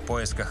рынки в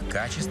поисках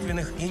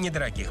качественных и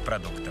недорогих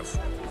продуктов.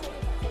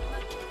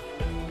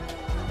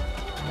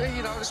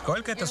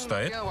 Сколько это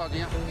стоит?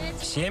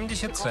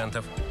 70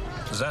 центов.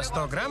 За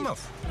 100 граммов?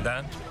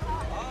 Да.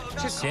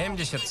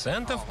 70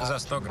 центов за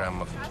 100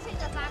 граммов.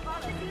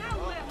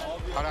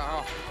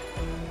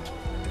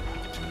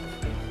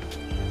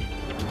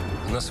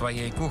 На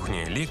своей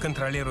кухне Ли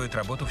контролирует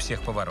работу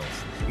всех поваров.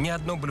 Ни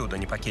одно блюдо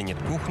не покинет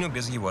кухню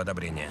без его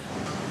одобрения.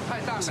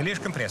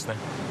 Слишком пресно.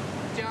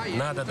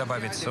 Надо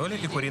добавить соли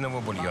и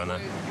куриного бульона.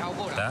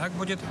 Так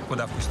будет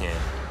куда вкуснее.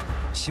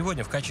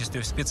 Сегодня в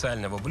качестве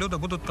специального блюда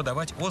будут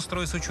подавать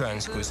острую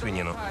сычуанскую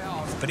свинину.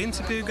 В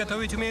принципе,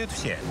 готовить умеют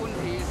все.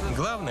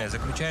 Главное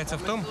заключается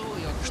в том,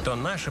 что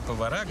наши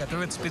повара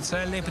готовят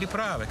специальные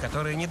приправы,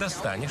 которые не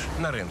достанешь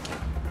на рынке.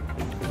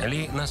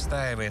 Ли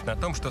настаивает на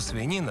том, что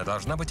свинина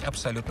должна быть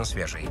абсолютно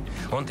свежей.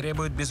 Он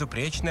требует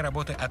безупречной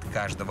работы от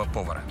каждого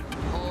повара.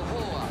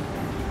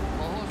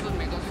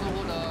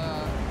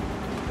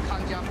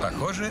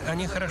 Похоже,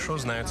 они хорошо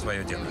знают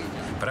свое дело.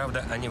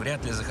 Правда, они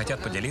вряд ли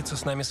захотят поделиться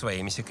с нами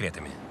своими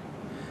секретами.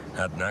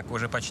 Однако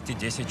уже почти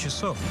 10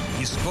 часов,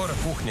 и скоро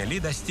кухня Ли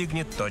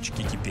достигнет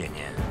точки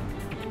кипения.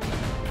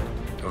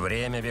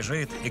 Время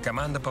бежит, и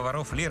команда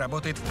поваров Ли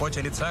работает в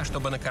поте лица,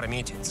 чтобы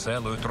накормить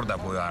целую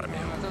трудовую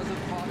армию.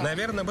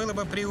 Наверное, было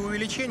бы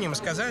преувеличением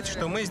сказать,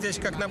 что мы здесь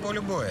как на поле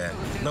боя,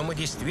 но мы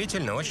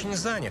действительно очень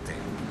заняты.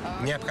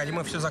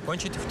 Необходимо все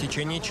закончить в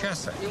течение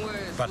часа.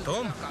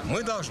 Потом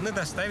мы должны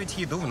доставить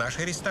еду в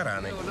наши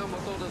рестораны.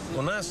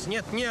 У нас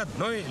нет ни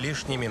одной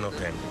лишней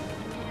минуты.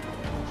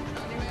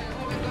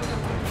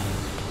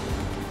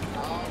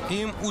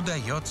 Им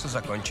удается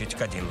закончить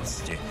к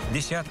 11.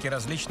 Десятки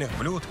различных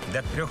блюд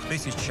для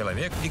 3000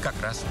 человек и как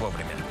раз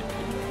вовремя.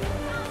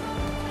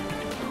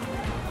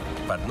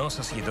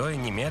 Подносы с едой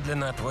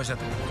немедленно отвозят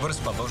в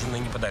расположенный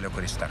неподалеку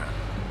ресторан.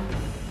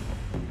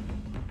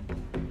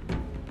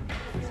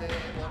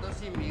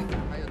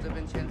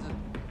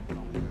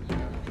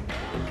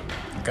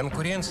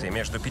 Конкуренция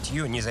между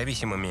 5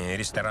 независимыми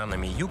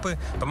ресторанами Юпы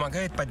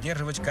помогает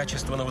поддерживать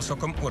качество на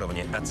высоком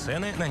уровне, а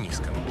цены на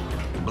низком.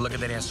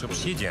 Благодаря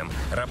субсидиям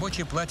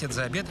рабочий платит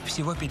за обед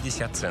всего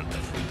 50 центов.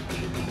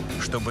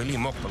 Чтобы Ли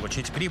мог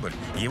получить прибыль,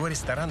 его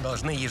ресторан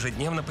должны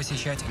ежедневно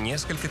посещать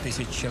несколько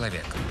тысяч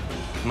человек.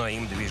 Но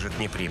им движет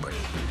не прибыль.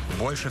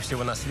 Больше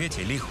всего на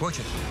свете Ли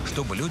хочет,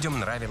 чтобы людям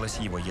нравилась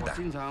его еда.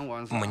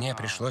 Мне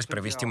пришлось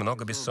провести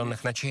много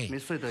бессонных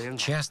ночей.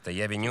 Часто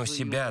я виню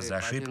себя за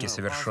ошибки,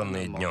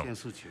 совершенные днем.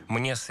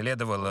 Мне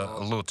следовало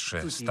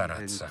лучше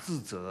стараться.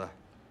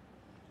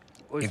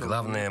 И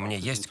главное, мне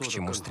есть к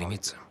чему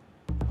стремиться.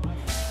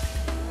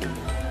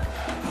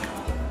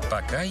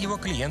 Пока его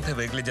клиенты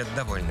выглядят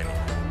довольными.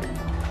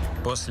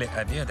 После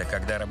обеда,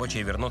 когда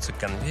рабочие вернутся к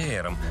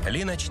конвейерам,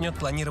 Ли начнет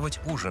планировать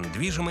ужин,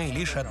 движимый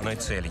лишь одной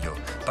целью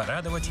 –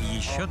 порадовать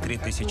еще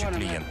 3000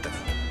 клиентов.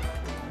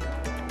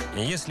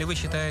 Если вы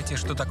считаете,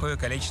 что такое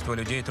количество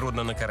людей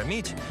трудно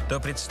накормить,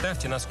 то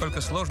представьте, насколько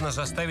сложно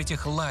заставить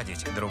их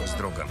ладить друг с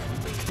другом.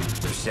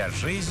 Вся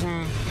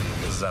жизнь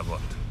 –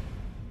 завод.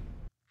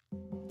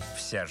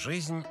 Вся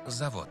жизнь –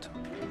 завод.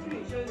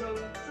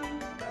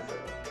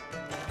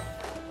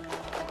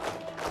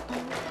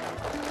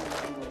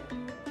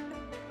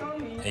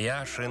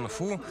 Я Шин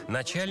Фу,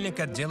 начальник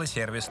отдела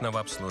сервисного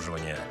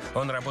обслуживания.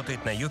 Он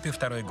работает на Юпе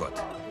 2-й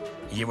год.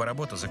 Его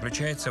работа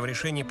заключается в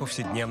решении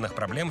повседневных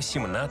проблем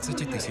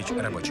 17 тысяч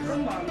рабочих.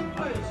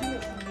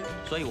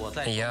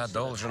 Я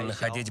должен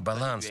находить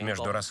баланс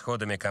между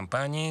расходами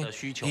компании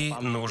и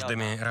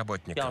нуждами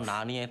работников.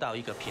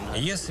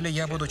 Если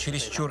я буду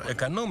чересчур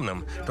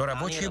экономным, то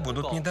рабочие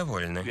будут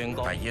недовольны.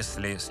 А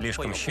если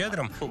слишком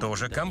щедрым, то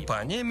уже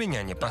компания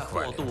меня не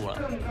похвалит.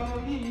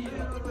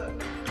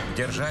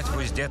 Держать в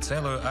узде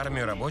целую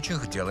армию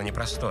рабочих – дело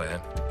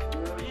непростое.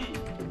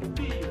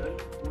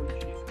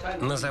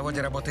 На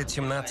заводе работает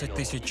 17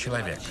 тысяч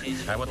человек,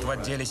 а вот в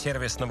отделе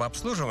сервисного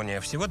обслуживания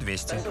всего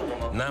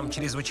 200. Нам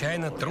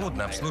чрезвычайно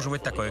трудно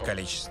обслуживать такое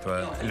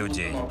количество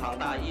людей.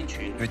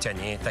 Ведь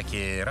они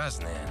такие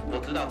разные.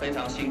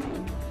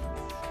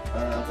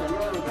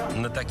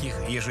 На таких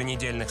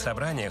еженедельных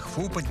собраниях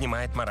Фу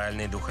поднимает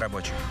моральный дух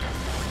рабочих.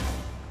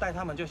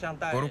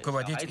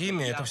 Руководить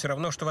ими – это все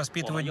равно, что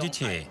воспитывать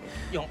детей.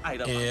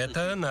 И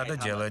это надо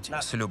делать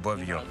с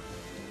любовью.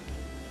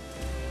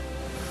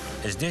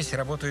 Здесь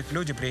работают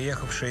люди,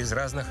 приехавшие из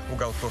разных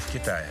уголков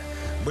Китая.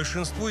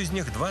 Большинству из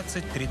них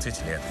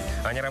 20-30 лет.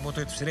 Они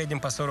работают в среднем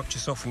по 40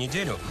 часов в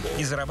неделю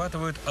и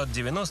зарабатывают от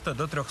 90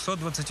 до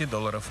 320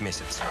 долларов в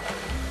месяц.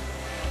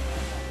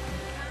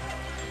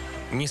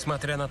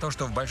 Несмотря на то,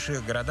 что в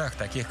больших городах,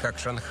 таких как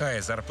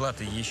Шанхай,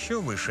 зарплаты еще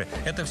выше,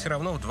 это все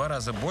равно в 2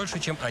 раза больше,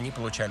 чем они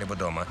получали бы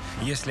дома,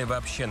 если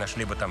вообще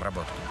нашли бы там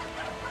работу.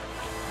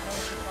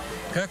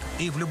 Как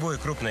и в любой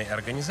крупной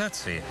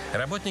организации,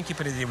 работники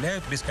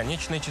предъявляют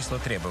бесконечное число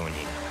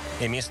требований,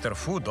 и мистер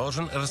Фу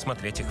должен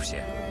рассмотреть их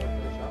все.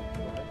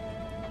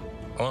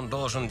 Он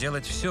должен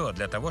делать все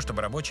для того,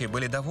 чтобы рабочие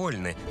были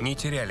довольны, не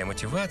теряли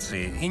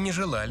мотивации и не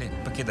желали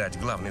покидать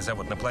главный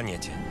завод на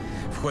планете.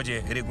 В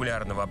ходе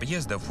регулярного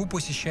объезда Фу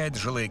посещает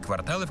жилые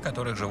кварталы, в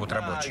которых живут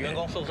рабочие.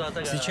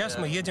 Сейчас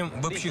мы едем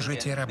в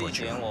общежитие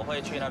рабочих.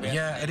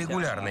 Я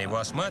регулярно его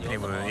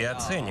осматриваю и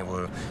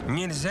оцениваю,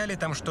 нельзя ли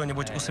там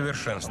что-нибудь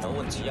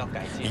усовершенствовать.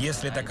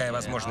 Если такая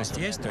возможность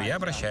есть, то я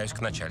обращаюсь к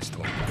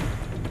начальству.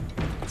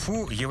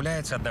 Фу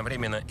является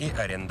одновременно и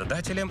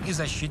арендодателем, и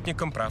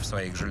защитником прав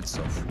своих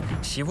жильцов.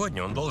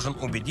 Сегодня он должен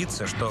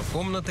убедиться, что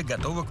комнаты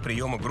готовы к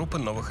приему группы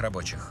новых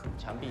рабочих.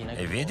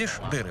 Видишь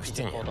дыры в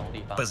стене?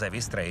 Позови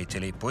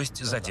строителей,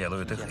 пусть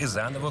заделают их и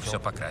заново все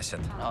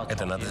покрасят.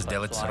 Это надо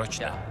сделать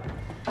срочно.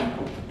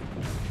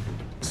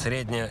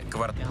 Средняя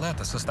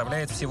квартплата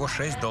составляет всего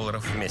 $6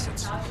 в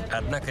месяц.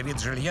 Однако вид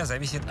жилья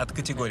зависит от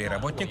категории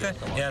работника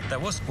и от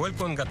того,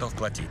 сколько он готов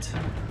платить.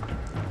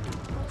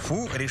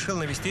 Фу решил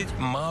навестить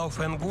Мао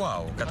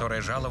Фэнгуау,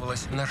 которая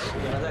жаловалась на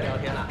шум.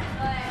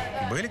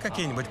 Были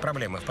какие-нибудь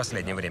проблемы в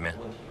последнее время?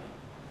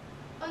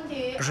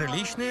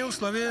 Жилищные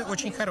условия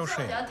очень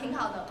хорошие.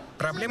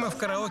 Проблема в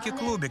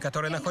караоке-клубе,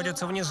 который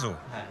находится внизу.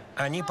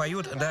 Они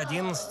поют до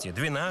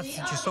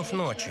 11-12 часов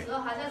ночи.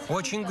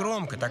 Очень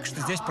громко, так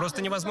что здесь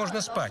просто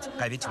невозможно спать.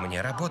 А ведь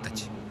мне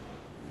работать.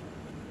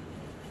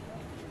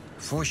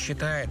 Фу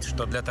считает,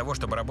 что для того,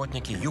 чтобы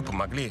работники ЮП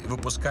могли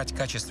выпускать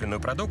качественную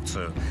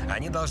продукцию,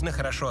 они должны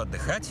хорошо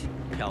отдыхать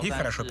и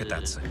хорошо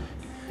питаться.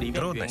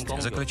 Трудность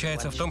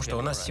заключается в том, что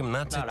у нас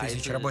 17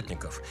 тысяч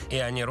работников, и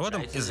они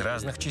родом из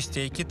разных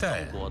частей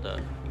Китая.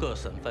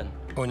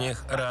 У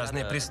них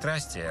разные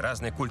пристрастия,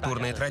 разные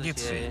культурные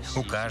традиции.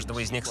 У каждого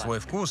из них свой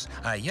вкус,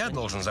 а я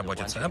должен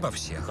заботиться обо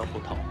всех.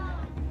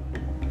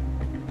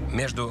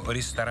 Между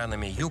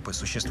ресторанами ЮПы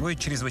существует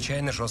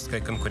чрезвычайно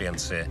жесткая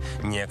конкуренция.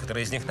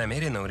 Некоторые из них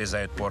намеренно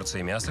урезают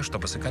порции мяса,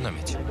 чтобы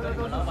сэкономить.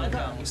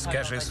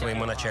 Скажи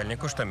своему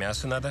начальнику, что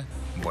мяса надо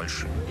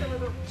больше.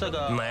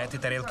 На этой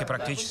тарелке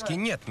практически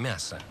нет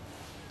мяса.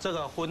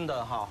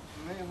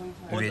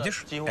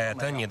 Видишь,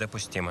 это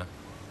недопустимо.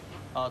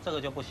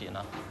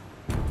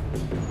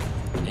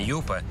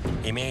 ЮПа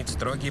имеет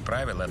строгие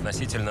правила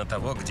относительно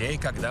того, где и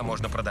когда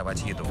можно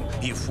продавать еду.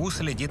 И Фу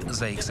следит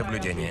за их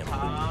соблюдением.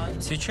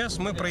 Сейчас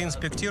мы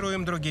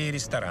проинспектируем другие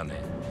рестораны.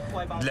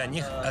 Для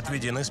них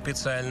отведены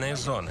специальные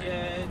зоны.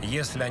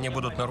 Если они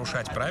будут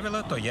нарушать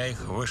правила, то я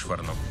их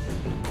вышвырну.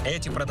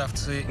 Эти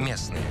продавцы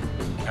местные.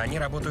 Они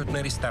работают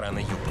на рестораны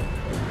ЮПа.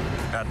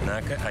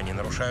 Однако они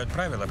нарушают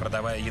правила,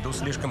 продавая еду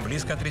слишком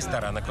близко от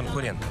ресторана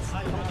конкурентов.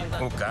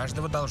 У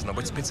каждого должно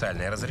быть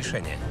специальное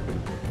разрешение.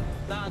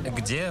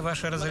 Где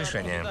ваше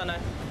разрешение?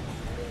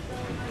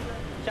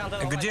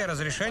 Где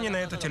разрешение на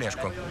эту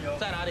тележку?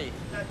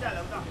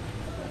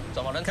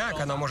 Как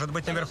оно может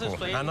быть наверху?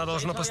 Оно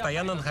должно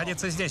постоянно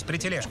находиться здесь, при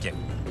тележке.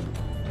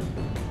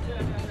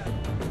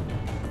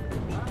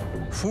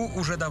 Фу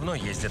уже давно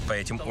ездит по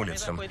этим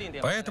улицам,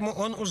 поэтому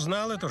он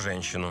узнал эту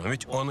женщину,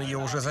 ведь он ее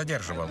уже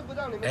задерживал.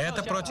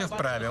 Это против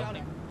правил.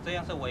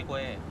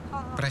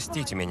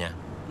 Простите меня.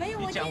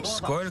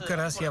 Сколько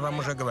раз я вам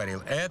уже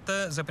говорил,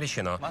 это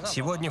запрещено.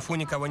 Сегодня Фу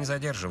никого не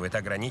задерживает,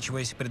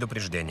 ограничиваясь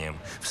предупреждением.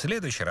 В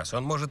следующий раз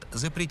он может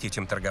запретить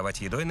им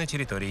торговать едой на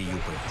территории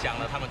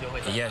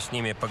ЮПы. Я с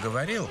ними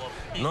поговорил,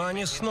 но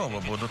они снова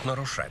будут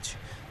нарушать.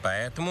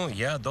 Поэтому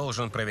я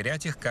должен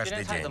проверять их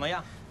каждый день.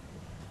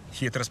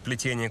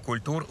 Хитросплетение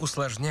культур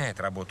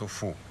усложняет работу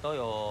Фу.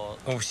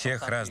 У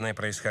всех разное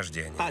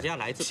происхождение.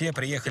 Все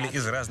приехали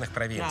из разных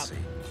провинций.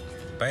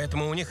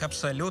 Поэтому у них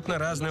абсолютно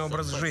разный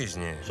образ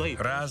жизни,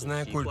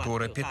 разная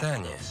культура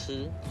питания.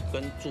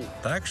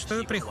 Так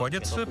что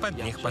приходится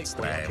под них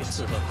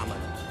подстраиваться.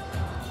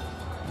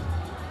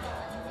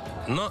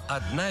 Но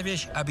одна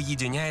вещь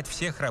объединяет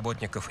всех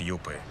работников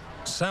ЮПы.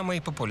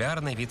 Самый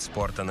популярный вид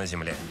спорта на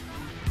Земле.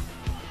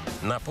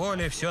 На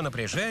поле все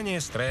напряжение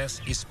и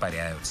стресс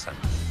испаряются.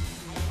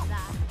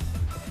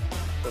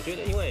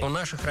 У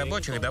наших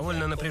рабочих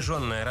довольно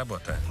напряженная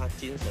работа,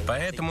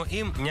 поэтому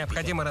им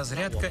необходима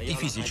разрядка и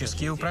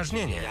физические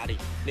упражнения.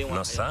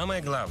 Но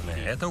самое главное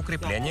 – это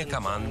укрепление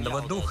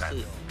командного духа.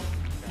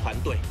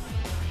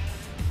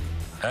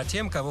 А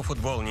тем, кого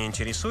футбол не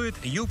интересует,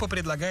 ЮПа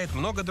предлагает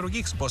много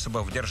других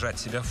способов держать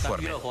себя в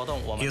форме.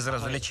 Из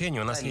развлечений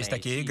у нас есть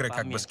такие игры,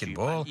 как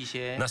баскетбол,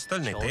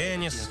 настольный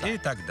теннис и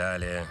так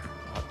далее.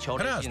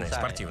 Разные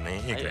спортивные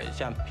игры.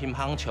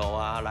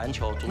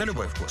 На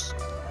любой вкус.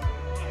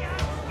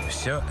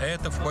 Все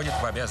это входит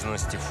в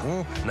обязанности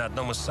Фу на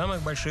одном из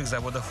самых больших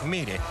заводов в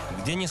мире,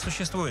 где не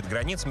существует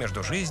границ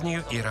между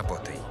жизнью и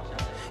работой.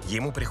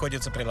 Ему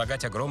приходится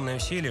прилагать огромные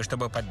усилия,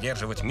 чтобы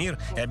поддерживать мир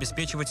и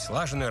обеспечивать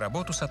слаженную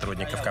работу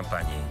сотрудников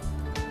компании.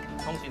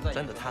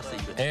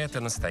 Это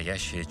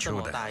настоящее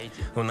чудо.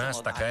 У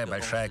нас такая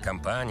большая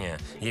компания,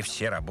 и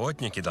все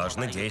работники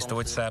должны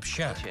действовать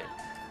сообща.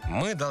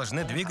 Мы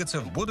должны двигаться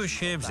в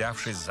будущее,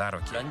 взявшись за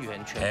руки.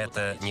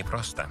 Это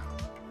непросто.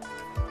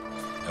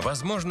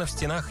 Возможно, в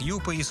стенах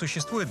ЮПы и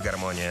существует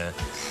гармония,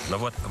 но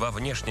вот во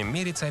внешнем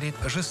мире царит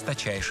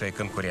жесточайшая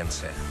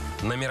конкуренция.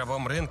 На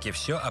мировом рынке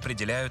все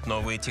определяют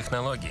новые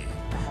технологии.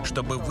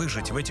 Чтобы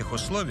выжить в этих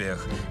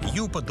условиях,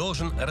 ЮПа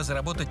должен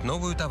разработать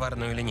новую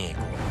товарную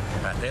линейку.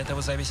 От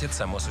этого зависит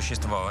само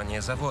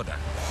существование завода.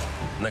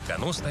 На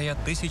кону стоят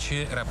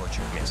тысячи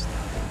рабочих мест.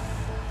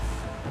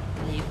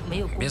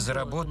 Без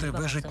работы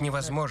выжить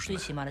невозможно.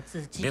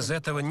 Без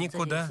этого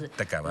никуда.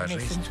 Такова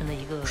жизнь.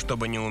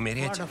 Чтобы не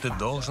умереть, ты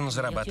должен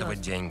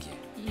зарабатывать деньги.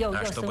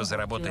 А чтобы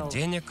заработать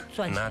денег,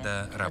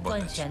 надо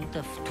работать.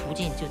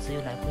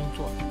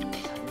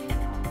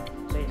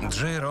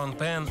 Джи Рон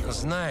Пен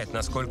знает,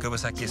 насколько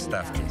высоки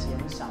ставки.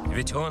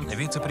 Ведь он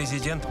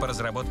вице-президент по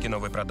разработке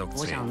новой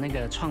продукции.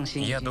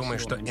 Я думаю,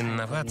 что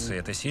инновации –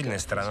 это сильная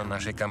сторона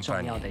нашей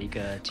компании.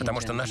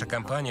 Потому что наша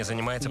компания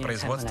занимается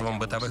производством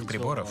бытовых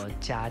приборов,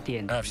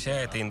 а вся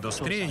эта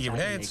индустрия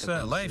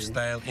является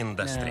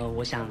лайфстайл-индустрией.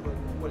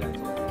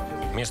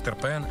 Мистер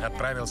Пен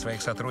отправил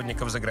своих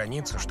сотрудников за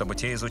границу, чтобы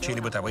те изучили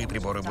бытовые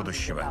приборы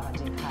будущего.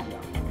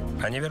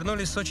 Они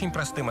вернулись с очень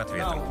простым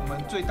ответом.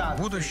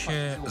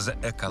 Будущее за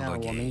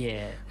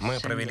экологией. Мы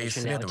провели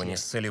исследование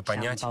с целью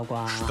понять,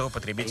 что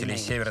потребители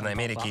Северной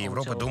Америки и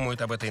Европы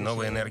думают об этой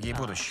новой энергии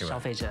будущего.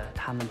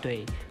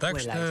 Так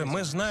что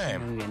мы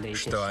знаем,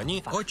 что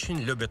они очень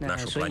любят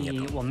нашу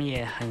планету.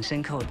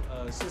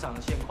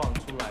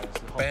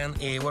 Пен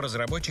и его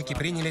разработчики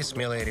приняли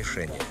смелое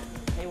решение.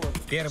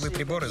 Первый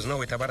прибор из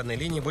новой товарной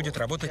линии будет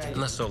работать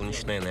на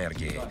солнечной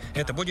энергии.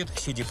 Это будет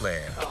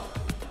CD-плеер.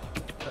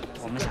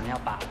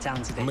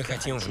 Мы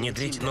хотим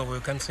внедрить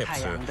новую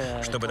концепцию,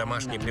 чтобы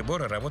домашние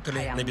приборы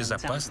работали на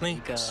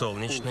безопасной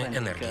солнечной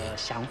энергии.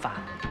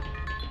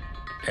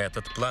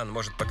 Этот план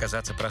может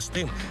показаться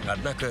простым,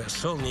 однако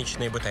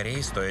солнечные батареи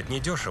стоят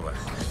недешево.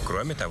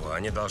 Кроме того,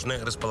 они должны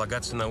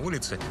располагаться на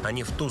улице, а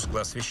не в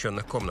тускло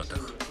освещенных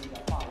комнатах.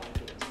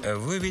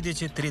 Вы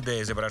видите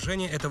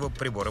 3D-изображение этого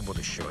прибора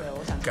будущего.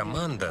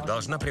 Команда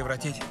должна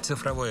превратить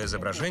цифровое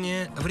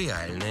изображение в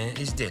реальное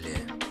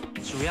изделие.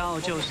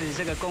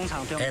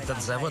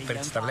 Этот завод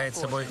представляет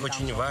собой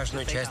очень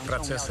важную часть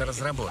процесса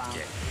разработки.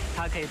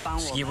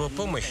 С его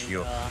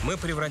помощью мы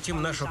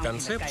превратим нашу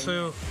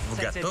концепцию в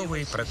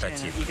готовый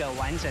прототип.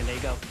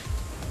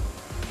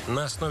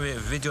 На основе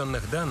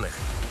введенных данных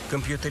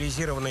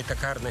компьютеризированный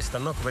токарный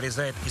станок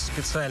вырезает из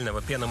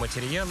специального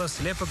пеноматериала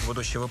слепок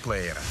будущего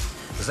плеера.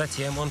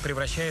 Затем он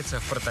превращается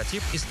в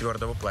прототип из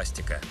твердого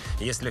пластика.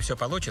 Если все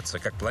получится,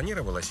 как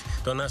планировалось,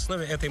 то на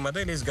основе этой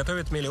модели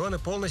изготовят миллионы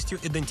полностью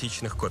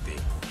идентичных копий.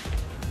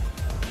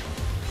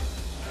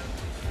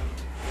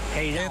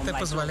 Это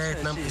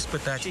позволяет нам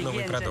испытать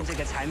новый продукт,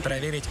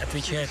 проверить,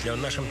 отвечает ли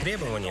он нашим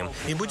требованиям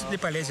и будет ли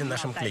полезен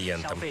нашим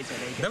клиентам.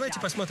 Давайте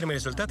посмотрим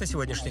результаты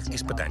сегодняшних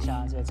испытаний.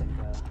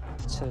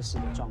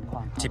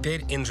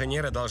 Теперь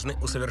инженеры должны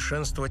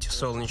усовершенствовать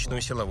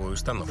солнечную силовую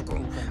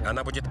установку.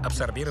 Она будет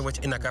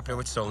абсорбировать и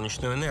накапливать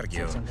солнечную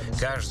энергию.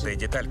 Каждая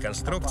деталь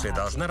конструкции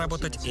должна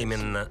работать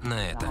именно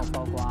на это.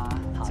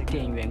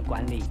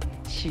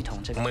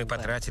 Мы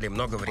потратили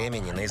много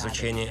времени на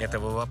изучение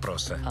этого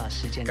вопроса.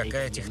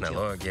 Какая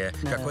технология,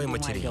 какой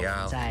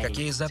материал,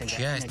 какие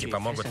запчасти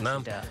помогут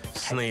нам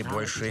с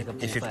наибольшей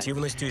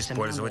эффективностью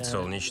использовать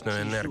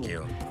солнечную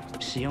энергию.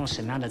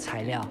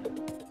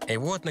 И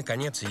вот,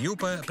 наконец,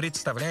 Юпа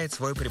представляет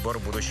свой прибор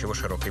будущего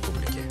широкой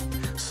публике.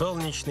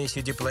 Солнечный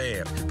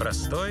CD-плеер,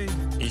 простой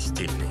и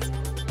стильный.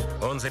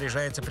 Он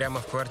заряжается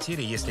прямо в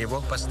квартире, если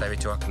его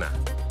поставить у окна.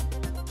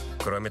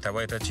 Кроме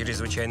того, это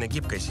чрезвычайно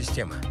гибкая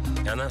система.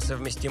 Она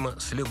совместима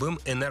с любым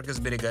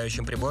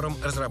энергосберегающим прибором,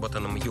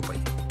 разработанным Юпой.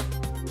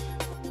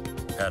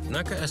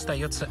 Однако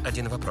остается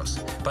один вопрос.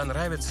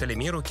 Понравятся ли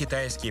миру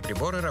китайские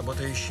приборы,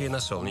 работающие на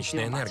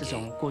солнечной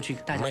энергии?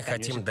 Мы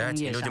хотим дать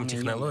людям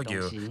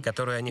технологию,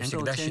 которую они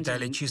всегда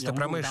считали чисто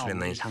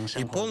промышленной,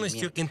 и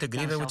полностью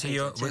интегрировать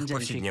ее в их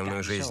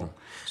повседневную жизнь.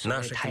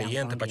 Наши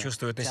клиенты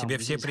почувствуют на себе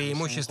все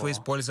преимущества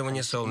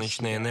использования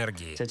солнечной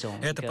энергии.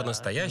 Это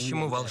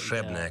по-настоящему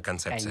волшебная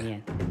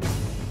концепция.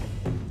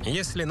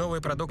 Если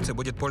новая продукция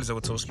будет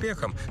пользоваться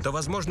успехом, то,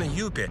 возможно,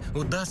 Юпе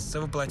удастся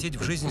воплотить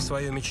в жизнь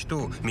свою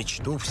мечту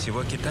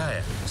всего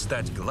Китая –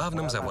 стать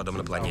главным заводом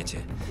на планете.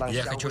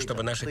 Я хочу,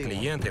 чтобы наши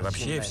клиенты, и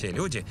вообще все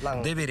люди,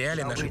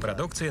 доверяли нашей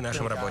продукции и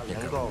нашим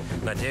работникам.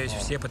 Надеюсь,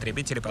 все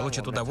потребители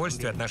получат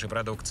удовольствие от нашей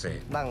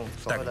продукции.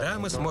 Тогда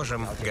мы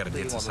сможем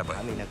гордиться собой.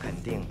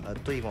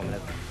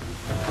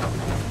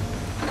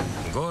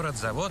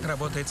 Город-завод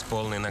работает с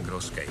полной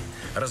нагрузкой.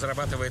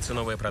 Разрабатывается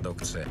новая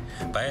продукция.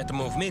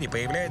 Поэтому в мире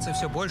появляется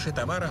все больше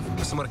товаров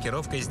с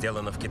маркировкой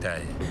 «Сделано в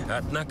Китае».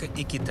 Однако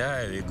и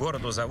Китаю, и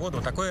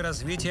городу-заводу такое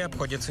развитие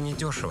обходится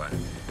недешево.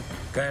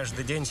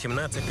 Каждый день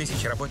 17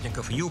 тысяч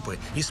работников Юпы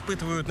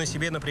испытывают на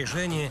себе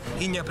напряжение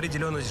и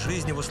неопределенность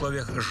жизни в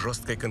условиях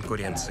жесткой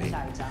конкуренции.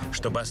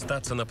 Чтобы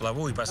остаться на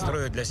плаву и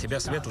построить для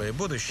себя светлое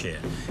будущее,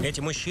 эти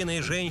мужчины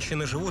и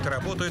женщины живут и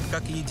работают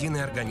как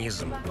единый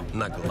организм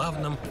на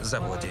главном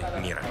заводе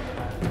мира.